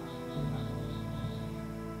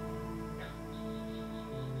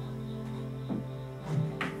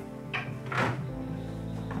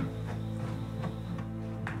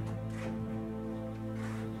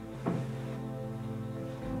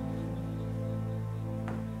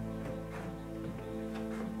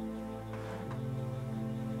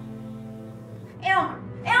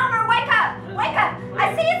 Elmer, wake up! Wake up!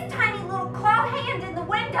 I see his tiny little claw hand in the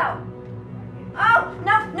window. Oh,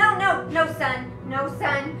 no, son. No,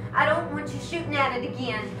 son. I don't want you shooting at it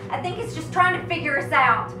again. I think it's just trying to figure us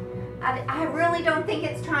out. I really don't think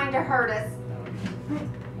it's trying to hurt us.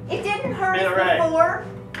 It didn't hurt us before.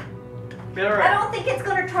 I don't think it's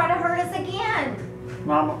going to try to hurt us again.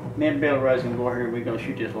 Mama, me and Bill Ray's gonna go over here and we're gonna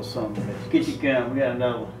shoot this little son of a bitch. Get your gun, we got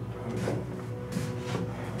another one.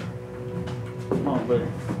 Come on, buddy.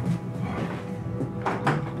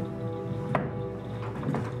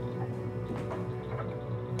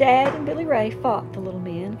 Dad and Billy Ray fought the little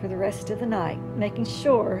men for the rest of the night, making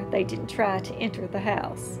sure they didn't try to enter the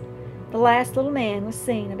house. The last little man was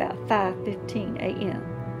seen about 5:15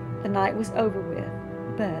 a.m. The night was over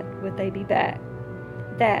with, but would they be back?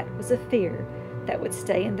 That was a fear that would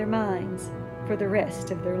stay in their minds for the rest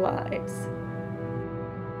of their lives.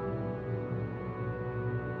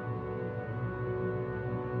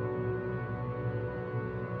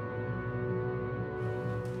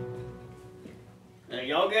 Now,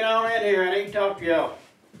 y'all get on in here. I need to talk to y'all.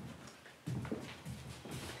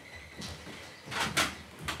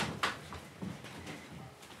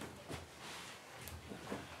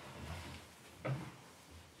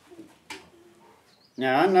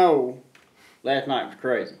 Now, I know last night was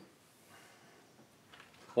crazy.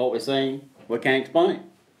 What we seen, we can't explain it.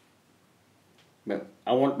 But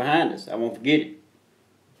I want it behind us. I won't forget it.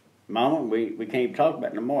 Mama, we can't talk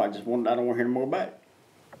about it no more. I don't want to hear no more about it.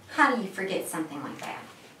 How do you forget something like that?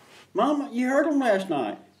 Mama, you heard them last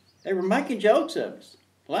night. They were making jokes of us,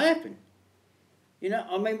 laughing. You know,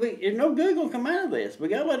 I mean, there's no good gonna come out of this. We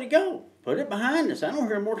gotta let it go. Put it behind us. I don't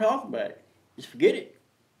hear more talk about it. Just forget it.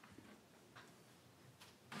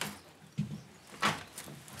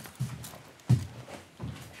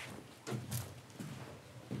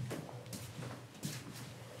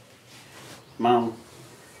 Mom,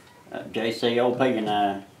 JCOP and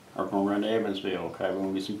I are going to run to Evansville, okay? We're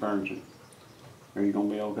going to get some furniture. Are you going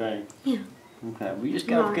to be okay? Yeah. Okay, we just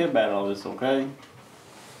got to forget about all this, okay?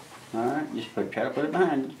 All right, just try to put it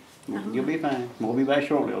behind you. You'll be fine. We'll be back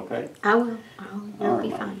shortly, okay? I will. You'll be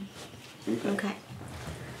Mom. fine. Okay.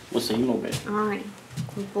 We'll see you in a little bit. All right.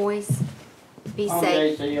 You boys, be I'm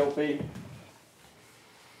safe. JCOP.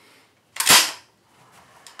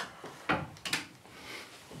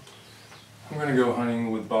 I'm gonna go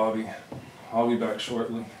hunting with Bobby. I'll be back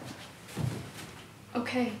shortly.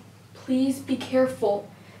 Okay, please be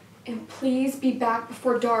careful. And please be back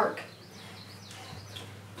before dark.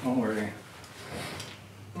 Don't worry.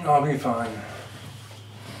 I'll be fine.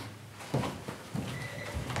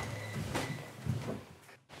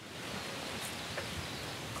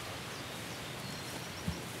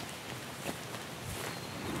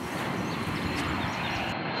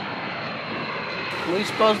 What do you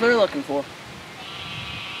suppose they're looking for?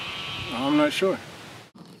 I'm not sure.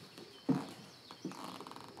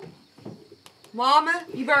 Mama,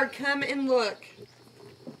 you better come and look.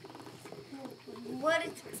 What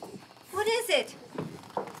is it?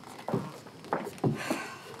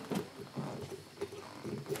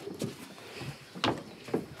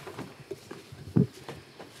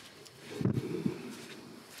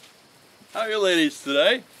 How are you ladies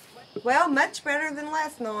today? Well, much better than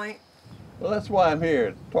last night. Well, that's why I'm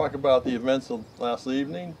here, to talk about the events of last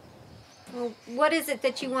evening. Well, what is it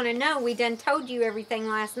that you want to know? We done told you everything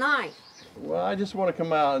last night. Well, I just want to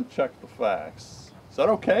come out and check the facts. Is that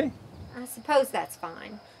okay? I suppose that's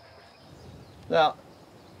fine. Now,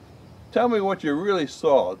 tell me what you really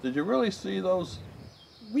saw. Did you really see those?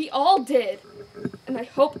 We all did. And I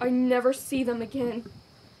hope I never see them again.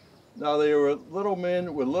 Now, they were little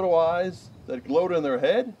men with little eyes that glowed in their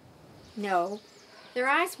head? No, their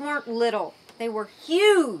eyes weren't little. They were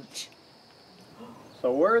huge.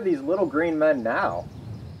 So where are these little green men now?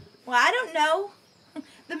 Well, I don't know.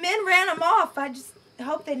 The men ran them off. I just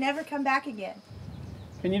hope they never come back again.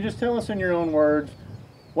 Can you just tell us in your own words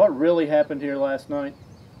what really happened here last night?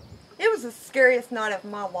 It was the scariest night of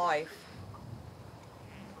my life.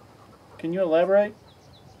 Can you elaborate?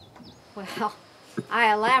 Well,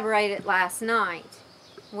 I elaborated last night.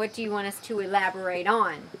 What do you want us to elaborate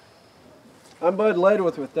on? I'm Bud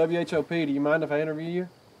Ledwith with WHOP. Do you mind if I interview you?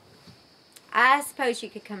 I suppose you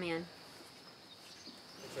could come in.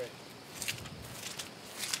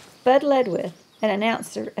 Bud Ledwith, an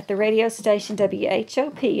announcer at the radio station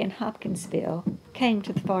WHOP in Hopkinsville, came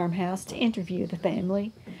to the farmhouse to interview the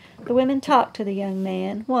family. The women talked to the young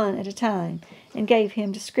man one at a time and gave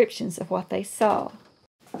him descriptions of what they saw.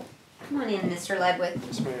 Come on in, Mr. Ledwith.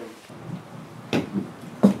 Yes, ma'am.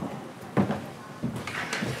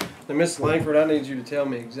 Now, Miss Langford, I need you to tell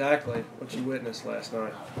me exactly what you witnessed last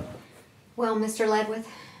night. Well, Mr. Ledwith,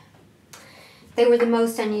 they were the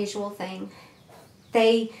most unusual thing.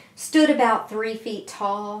 They stood about 3 feet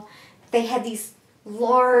tall. They had these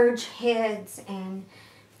large heads and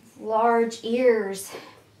large ears.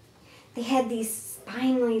 They had these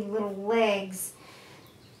spindly little legs.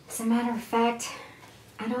 As a matter of fact,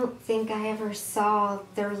 I don't think I ever saw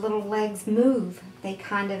their little legs move. They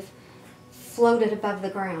kind of floated above the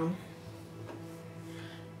ground.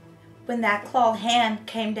 When that clawed hand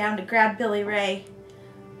came down to grab Billy Ray,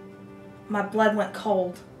 my blood went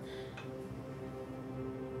cold.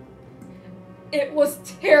 It was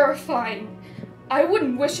terrifying. I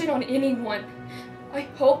wouldn't wish it on anyone. I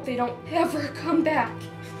hope they don't ever come back.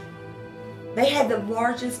 They had the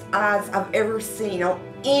largest eyes I've ever seen on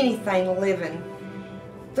anything living.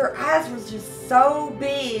 Their eyes were just so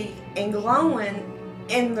big and glowing,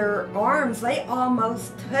 and their arms, they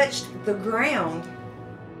almost touched the ground.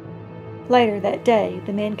 Later that day,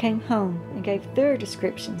 the men came home and gave their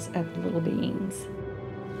descriptions of the little beings.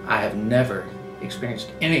 I have never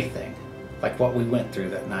experienced anything like what we went through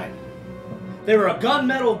that night. They were a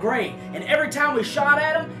gunmetal gray, and every time we shot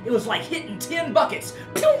at them, it was like hitting 10 buckets.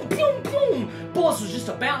 Boom, boom, boom! Bullets was just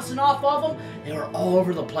a bouncing off of them. They were all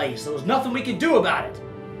over the place. There was nothing we could do about it.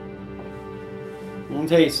 I'm gonna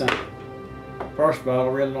tell you something. First of all,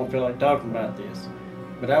 I really don't feel like talking about this,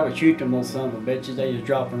 but I would shoot them little son of a bitches. They just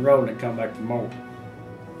drop and roll and come back for more.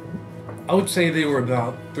 I would say they were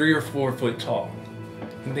about 3 or 4 foot tall,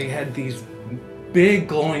 and they had these big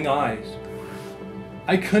glowing eyes.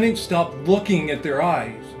 I couldn't stop looking at their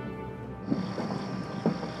eyes.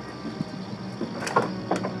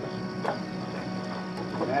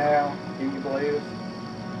 Now, can you believe it?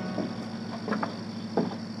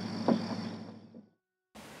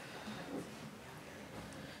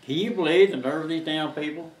 Can you believe the nerve of these damn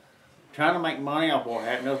people? Trying to make money off what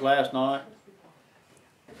happened to us last night?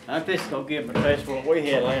 I'm just gonna give them a taste of what we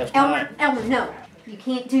had last night. Elmer, no. You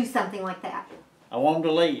can't do something like that. I want them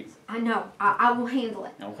to leave. I know. I will handle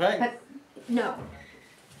it. Okay. But, no.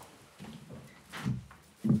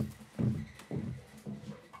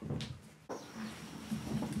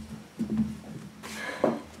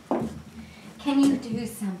 Can you do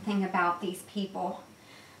something about these people?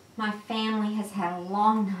 My family has had a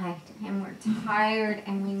long night, and we're tired,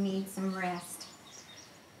 and we need some rest.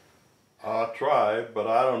 I'll try, but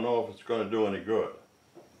I don't know if it's going to do any good.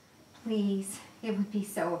 Please, it would be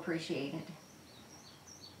so appreciated.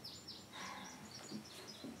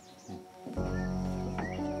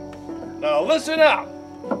 Now listen up.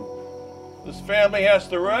 This family has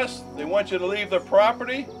to rest. They want you to leave their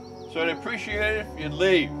property, so I'd appreciate it if you'd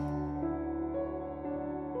leave.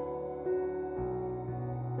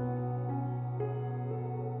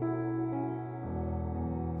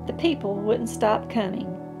 The people wouldn't stop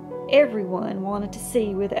coming. Everyone wanted to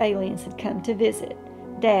see where the aliens had come to visit.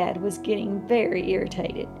 Dad was getting very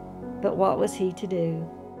irritated, but what was he to do?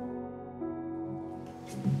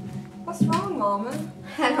 What's wrong, Mama?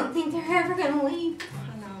 I don't think they're ever gonna leave.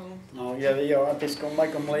 I know. Oh, yeah, they are. I'm just gonna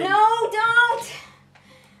make them leave. No, don't!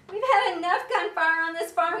 We've had enough gunfire on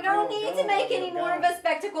this farm. We don't need to make any more of a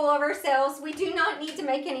spectacle of ourselves. We do not need to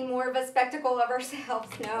make any more of a spectacle of ourselves,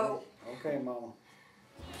 no. Okay, Mama.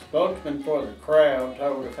 Spokesman for the crowd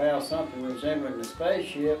told us how something resembling a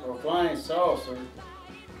spaceship or flying saucer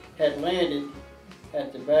had landed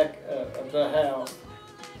at the back of the house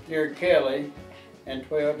near Kelly and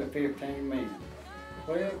 12 to 15 men.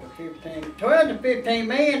 12 to 15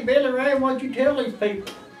 men? Billy Ray, what'd you tell these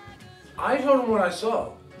people? I told them what I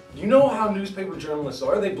saw. You know how newspaper journalists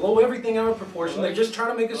are. They blow everything out of proportion. They just try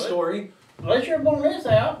to make a story. Let's sure blow this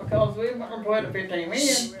out because we want 12 to 15 men.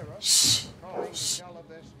 Shh.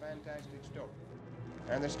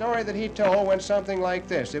 And the story that he told went something like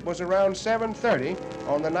this. It was around 7:30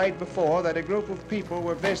 on the night before that a group of people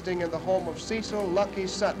were visiting in the home of Cecil Lucky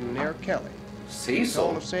Sutton near Kelly. Cecil? He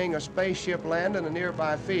told of seeing a spaceship land in a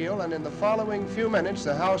nearby field, and in the following few minutes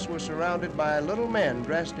the house was surrounded by little men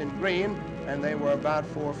dressed in green, and they were about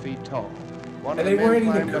 4 feet tall. One of the men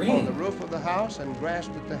climbed up on the roof of the house and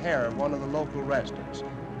grasped at the hair of one of the local residents.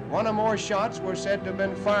 One or more shots were said to have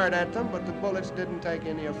been fired at them, but the bullets didn't take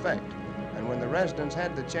any effect. And when the residents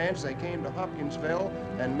had the chance, they came to Hopkinsville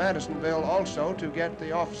and Madisonville also to get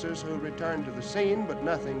the officers who returned to the scene, but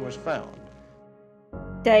nothing was found.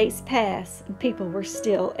 Days passed and people were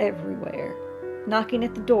still everywhere, knocking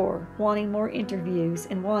at the door, wanting more interviews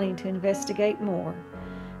and wanting to investigate more.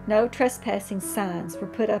 No trespassing signs were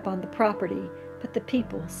put up on the property, but the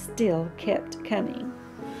people still kept coming.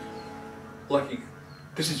 Lucky,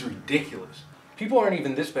 this is ridiculous. People aren't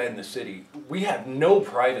even this bad in the city. We have no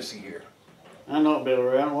privacy here. I know, Billy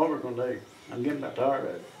Ray. I know what we're going to do. I'm getting about tired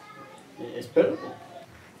of it. It's pitiful.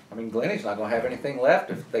 I mean, Glennie's not going to have anything left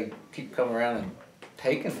if they keep coming around and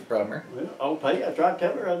taking from her. Well, old Peggy, I tried to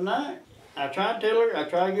tell her the other night. I tried to get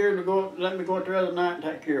her to go, let me go out the other night and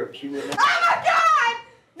take care of it. She wouldn't. Oh my God!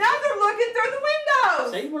 Now they're looking through the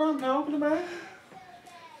windows! See what I'm talking about?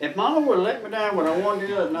 If Mama would have let me down when I wanted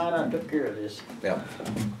to the other night, I took care of this. Yeah.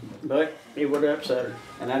 But it would have upset her,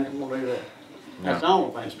 and I didn't want to do that. That's the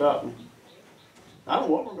only thing that stopped me. I don't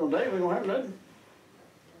know what we're going to do. We're going to have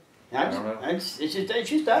nothing. It's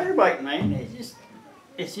just aggravating, man.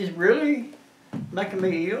 It's just really, making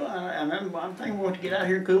me ill. I'm thinking we want to get out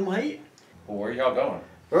here and cool my head. Well, where y'all going?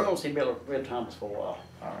 We're going to see Bill Thomas for a while.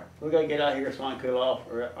 All right. We got to get out here so I can cool off.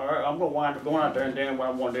 Or I'm going to wind up going out there and doing what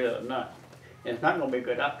I want to do that night. And it's not going to be a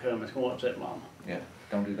good outcome. It's going to upset Mama. Yeah,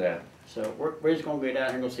 don't do that. So we're just going to get out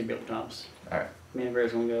here and go see Bill Thomas. All right. Me and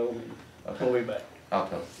Grace going to go. And Okay. we'll be back. I'll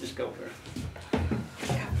tell. Just go there.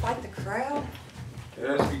 Fight the crowd.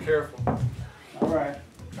 Yeah, just be careful. All right.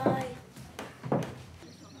 Bye.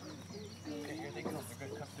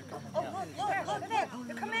 Oh, look at that.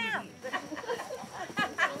 They're coming out.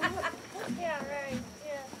 Yeah, right.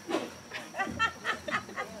 Yeah.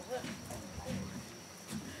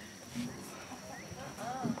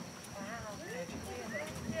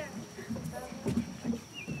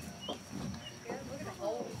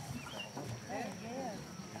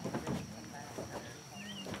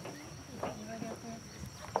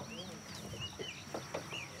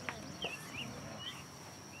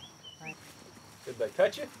 Did they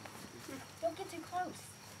touch you? Don't get too close.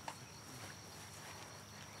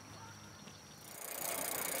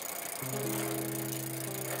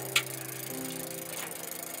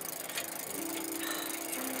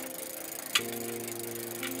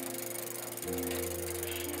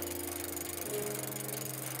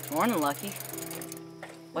 Morning, Lucky.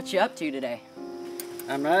 What you up to today?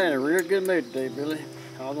 I'm not in a real good mood today, Billy.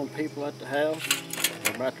 All them people at the house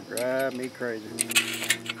are about to drive me crazy.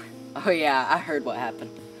 Oh yeah, I heard what happened.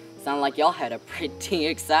 Sounded like y'all had a pretty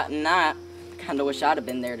exciting night. Kinda wish I'd have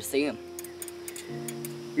been there to see him.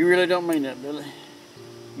 You really don't mean that, Billy.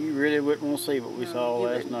 You really wouldn't want to see what we saw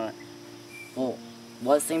last night. Well,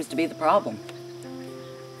 what seems to be the problem?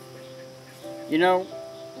 You know,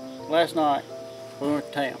 last night we went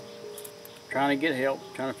to town, trying to get help,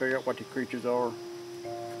 trying to figure out what the creatures are.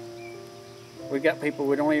 We got people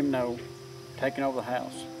we don't even know taking over the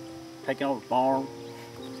house, taking over the farm,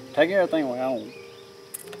 taking everything we own.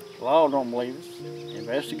 The law don't believe us. The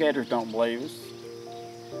investigators don't believe us.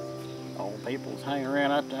 All the people that's hanging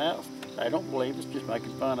around at the house, they don't believe us, just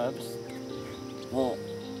making fun of us. Well,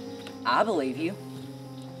 I believe you.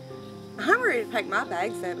 I'm ready to pack my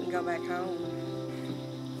bags up and go back home.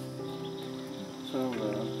 So,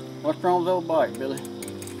 what's wrong with the old bike, Billy?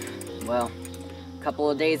 Well, a couple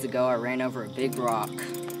of days ago I ran over a big rock.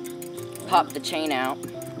 Popped the chain out.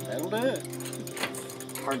 That'll do it.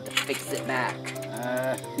 Hard to fix it back.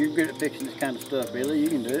 You're good at fixing this kind of stuff, Billy. You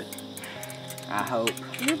can do it. I hope.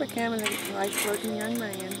 You're becoming a nice-looking young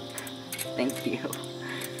man. Thank you.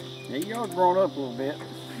 Yeah, y'all grown up a little bit.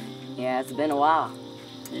 Yeah, it's been a while.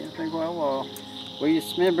 Yeah, it's been quite a while. We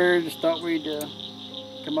just thought we'd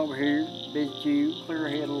come over here, visit you, clear our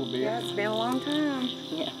head a little bit. Yeah, it's been a long time.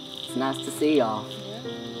 Yeah, it's nice to see y'all. Yeah.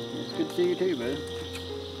 It's good to see you too,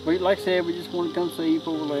 bud. Like I said, we just want to come see you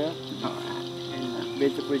before we left. And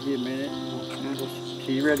visit with you a minute.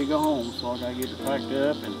 She's ready to go home, so I gotta get her packed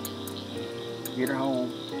up and get her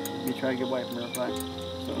home. We try to get away from her fight.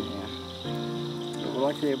 So, yeah. So,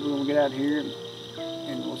 like I said, we're gonna get out here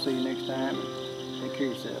and we'll see you next time. And take care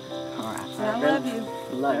of yourself. All right. I love you.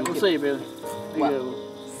 Love you. We'll see you, Billy. Well,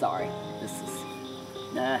 sorry. This is...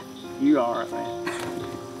 Nah, you all right, man.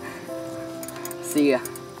 See ya.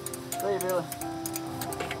 See you, Billy.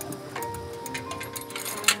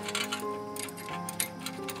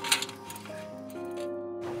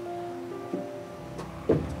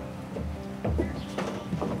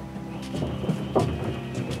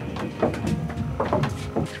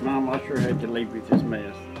 Mom, I sure had to leave you with this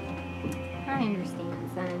mess. I understand,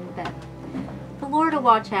 son, but the Lord will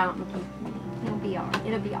watch out and keep me. It'll be all right.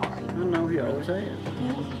 It'll be all right. I know he always has.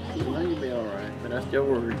 I know you'll be all right, but I still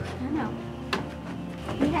worry. I know.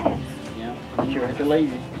 He has. Yeah, I sure had to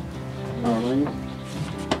leave you. Darlene.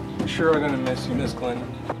 I'm sure I'm gonna miss you, Miss Glenn.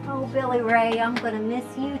 Oh, Billy Ray, I'm gonna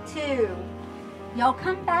miss you too. Y'all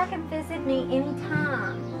come back and visit me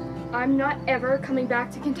anytime. I'm not ever coming back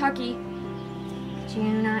to Kentucky.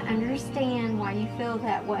 June, I understand why you feel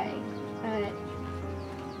that way, but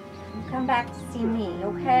you come back to see me,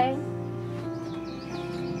 okay?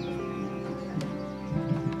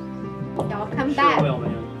 Y'all come back. Sure will,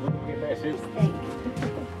 man. Get back soon.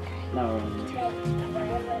 No.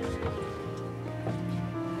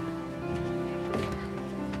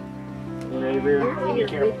 You ready, Vera? Be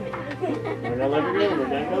careful. We're gonna let her go. We're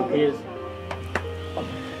gonna go, kids.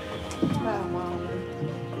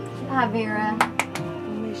 Bye, Vera.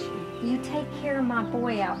 You take care of my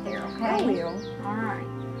boy out there, okay? I will. All right.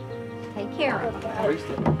 Take care of him.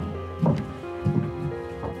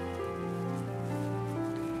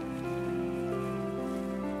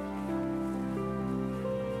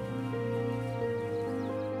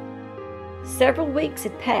 Several weeks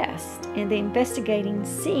had passed, and the investigating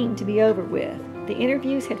seemed to be over with. The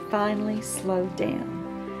interviews had finally slowed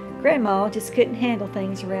down. Grandma just couldn't handle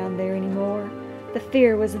things around there anymore. The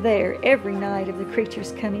fear was there every night of the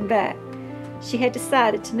creatures coming back. She had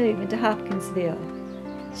decided to move into Hopkinsville.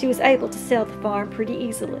 She was able to sell the farm pretty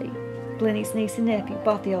easily. Blenny's niece and nephew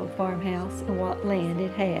bought the old farmhouse and what land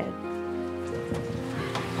it had.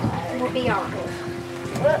 We'll be all right.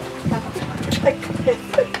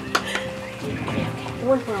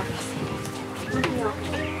 We'll be all right.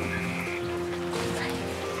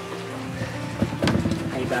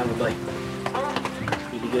 How you doing, Blake?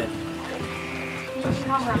 You do good.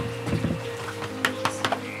 All right.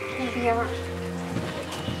 We'll be all right.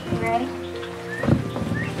 You ready?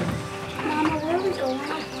 Mama, where are we going?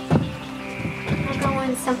 We're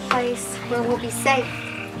going someplace where we'll be safe,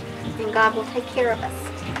 and God will take care of us.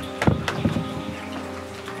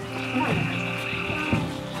 Come on.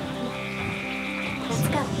 Let's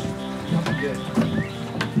go. Good.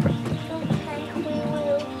 Okay, we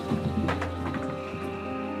will.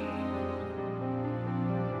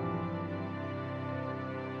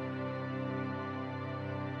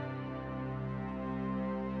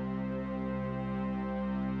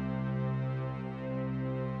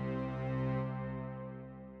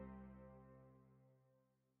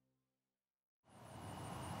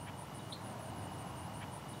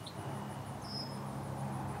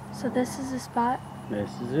 So this is the spot?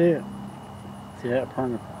 This is it. See that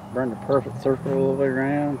burned a perfect circle all the way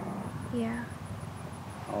around? Yeah.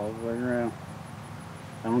 All the way around.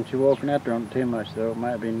 Don't want you walking out there on it too much though. It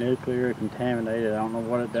might be nuclear contaminated. I don't know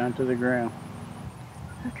what it done to the ground.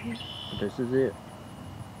 Okay. But this is it.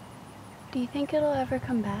 Do you think it'll ever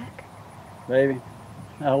come back? Baby,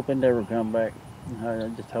 I hope it never come back.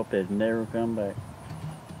 I just hope it never come back.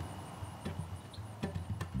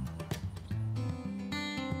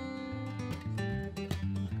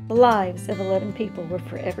 The lives of 11 people were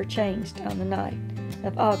forever changed on the night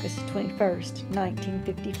of August 21st,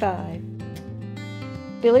 1955.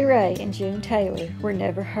 Billy Ray and June Taylor were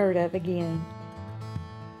never heard of again.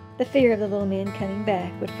 The fear of the little men coming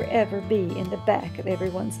back would forever be in the back of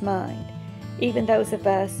everyone's mind. Even those of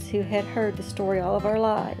us who had heard the story all of our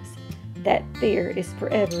lives, that fear is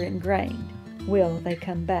forever ingrained. Will they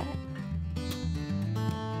come back?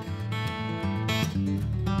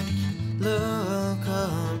 Look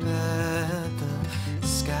up at the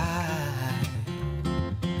sky,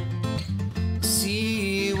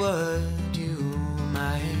 see what you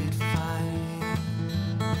might find.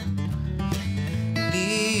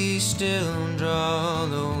 Be still, draw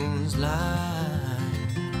those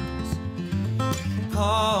lines,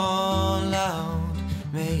 call out,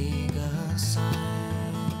 make a sign.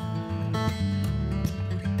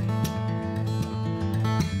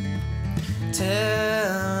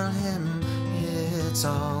 Tell him it's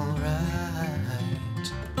alright.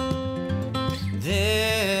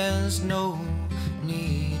 There's no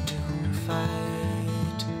need to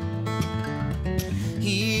fight.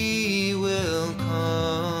 He will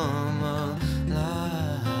come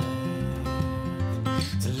alive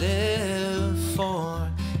to live for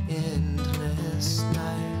endless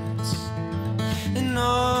nights. In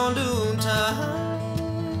all due time,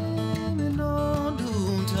 in all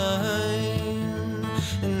due time,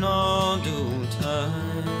 in all due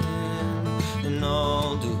time, in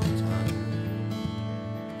all due time.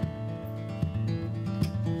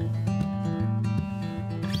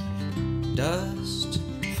 Dust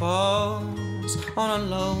falls on a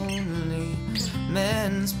lonely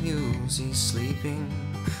man's muse. He's sleeping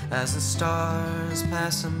as the stars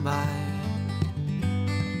pass him by.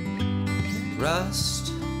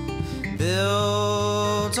 Rust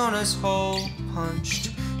builds on his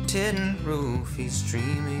hole-punched tin roof. He's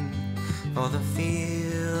dreaming for the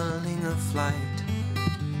feeling of flight.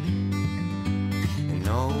 And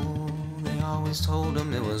no, they always told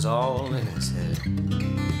him it was all in his head.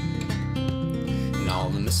 And all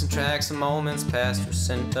the missing tracks and moments past were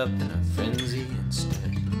sent up in a frenzy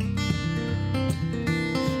instead.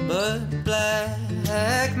 But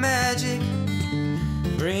black magic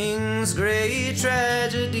brings great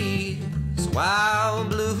tragedies. Wild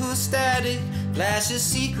blue static flashes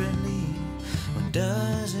secretly. One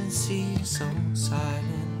doesn't see so silently.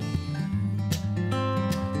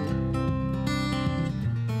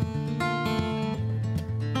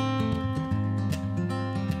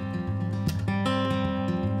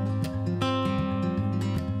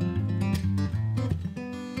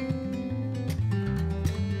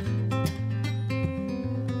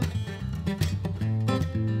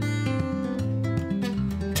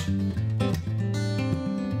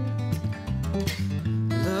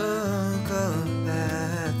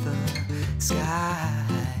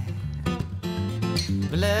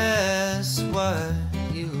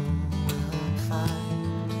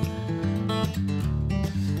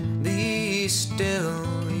 still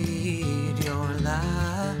read your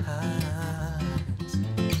lines.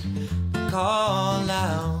 Call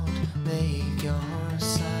out, make your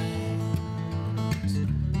signs.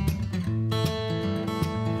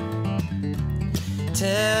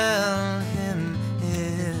 Tell him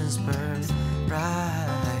his birthright.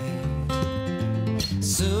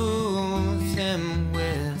 Soothe him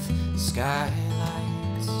with skylights.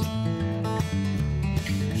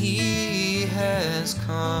 He has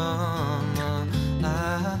come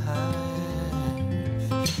alive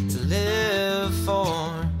to live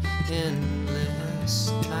for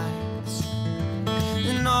endless nights.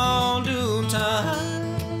 In all due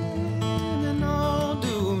time, in all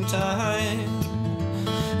due time,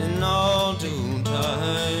 in all due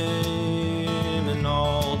time, in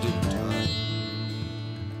all due time.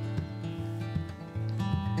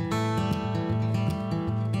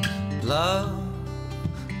 Love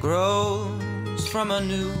grows from a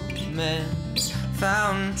new man's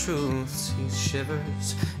found truths. He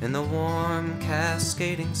shivers in the warm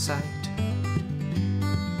cascading sight.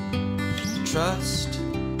 Trust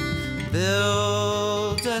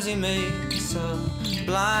builds as he makes a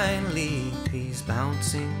blind leap. He's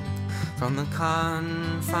bouncing from the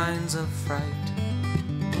confines of fright.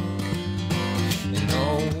 You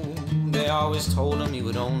know, they always told him he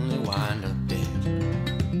would only wind up dead.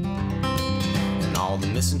 And all the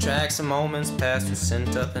missing tracks and moments past were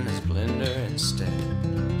sent up in his blender instead.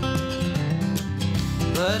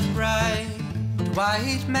 But bright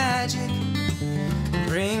white magic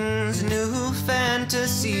brings new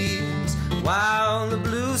fantasies, while the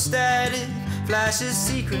blue static flashes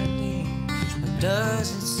secretly. Or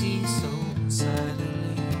does it see so silently?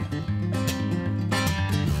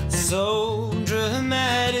 So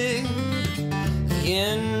dramatic, the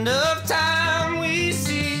end of time we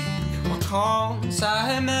see. We're calm,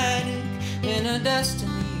 cymatic in our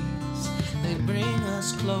destinies. They bring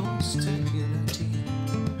us close to unity.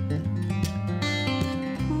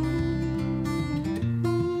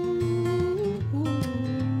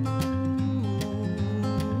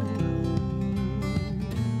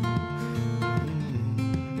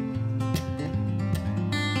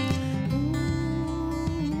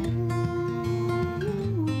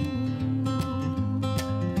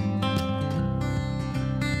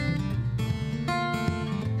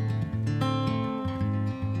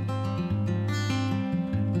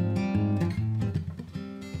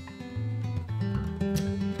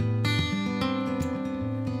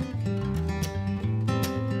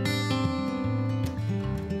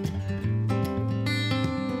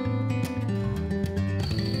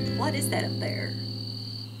 What is that up there?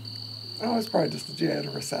 Oh, it's probably just a jet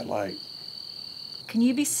or a satellite. Can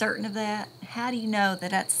you be certain of that? How do you know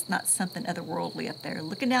that that's not something otherworldly up there,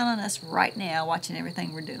 looking down on us right now, watching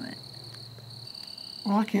everything we're doing?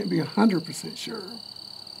 Well, I can't be 100% sure,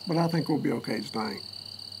 but I think we'll be okay tonight.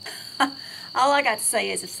 All I got to say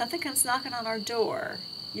is if something comes knocking on our door,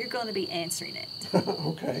 you're going to be answering it.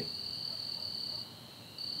 Okay.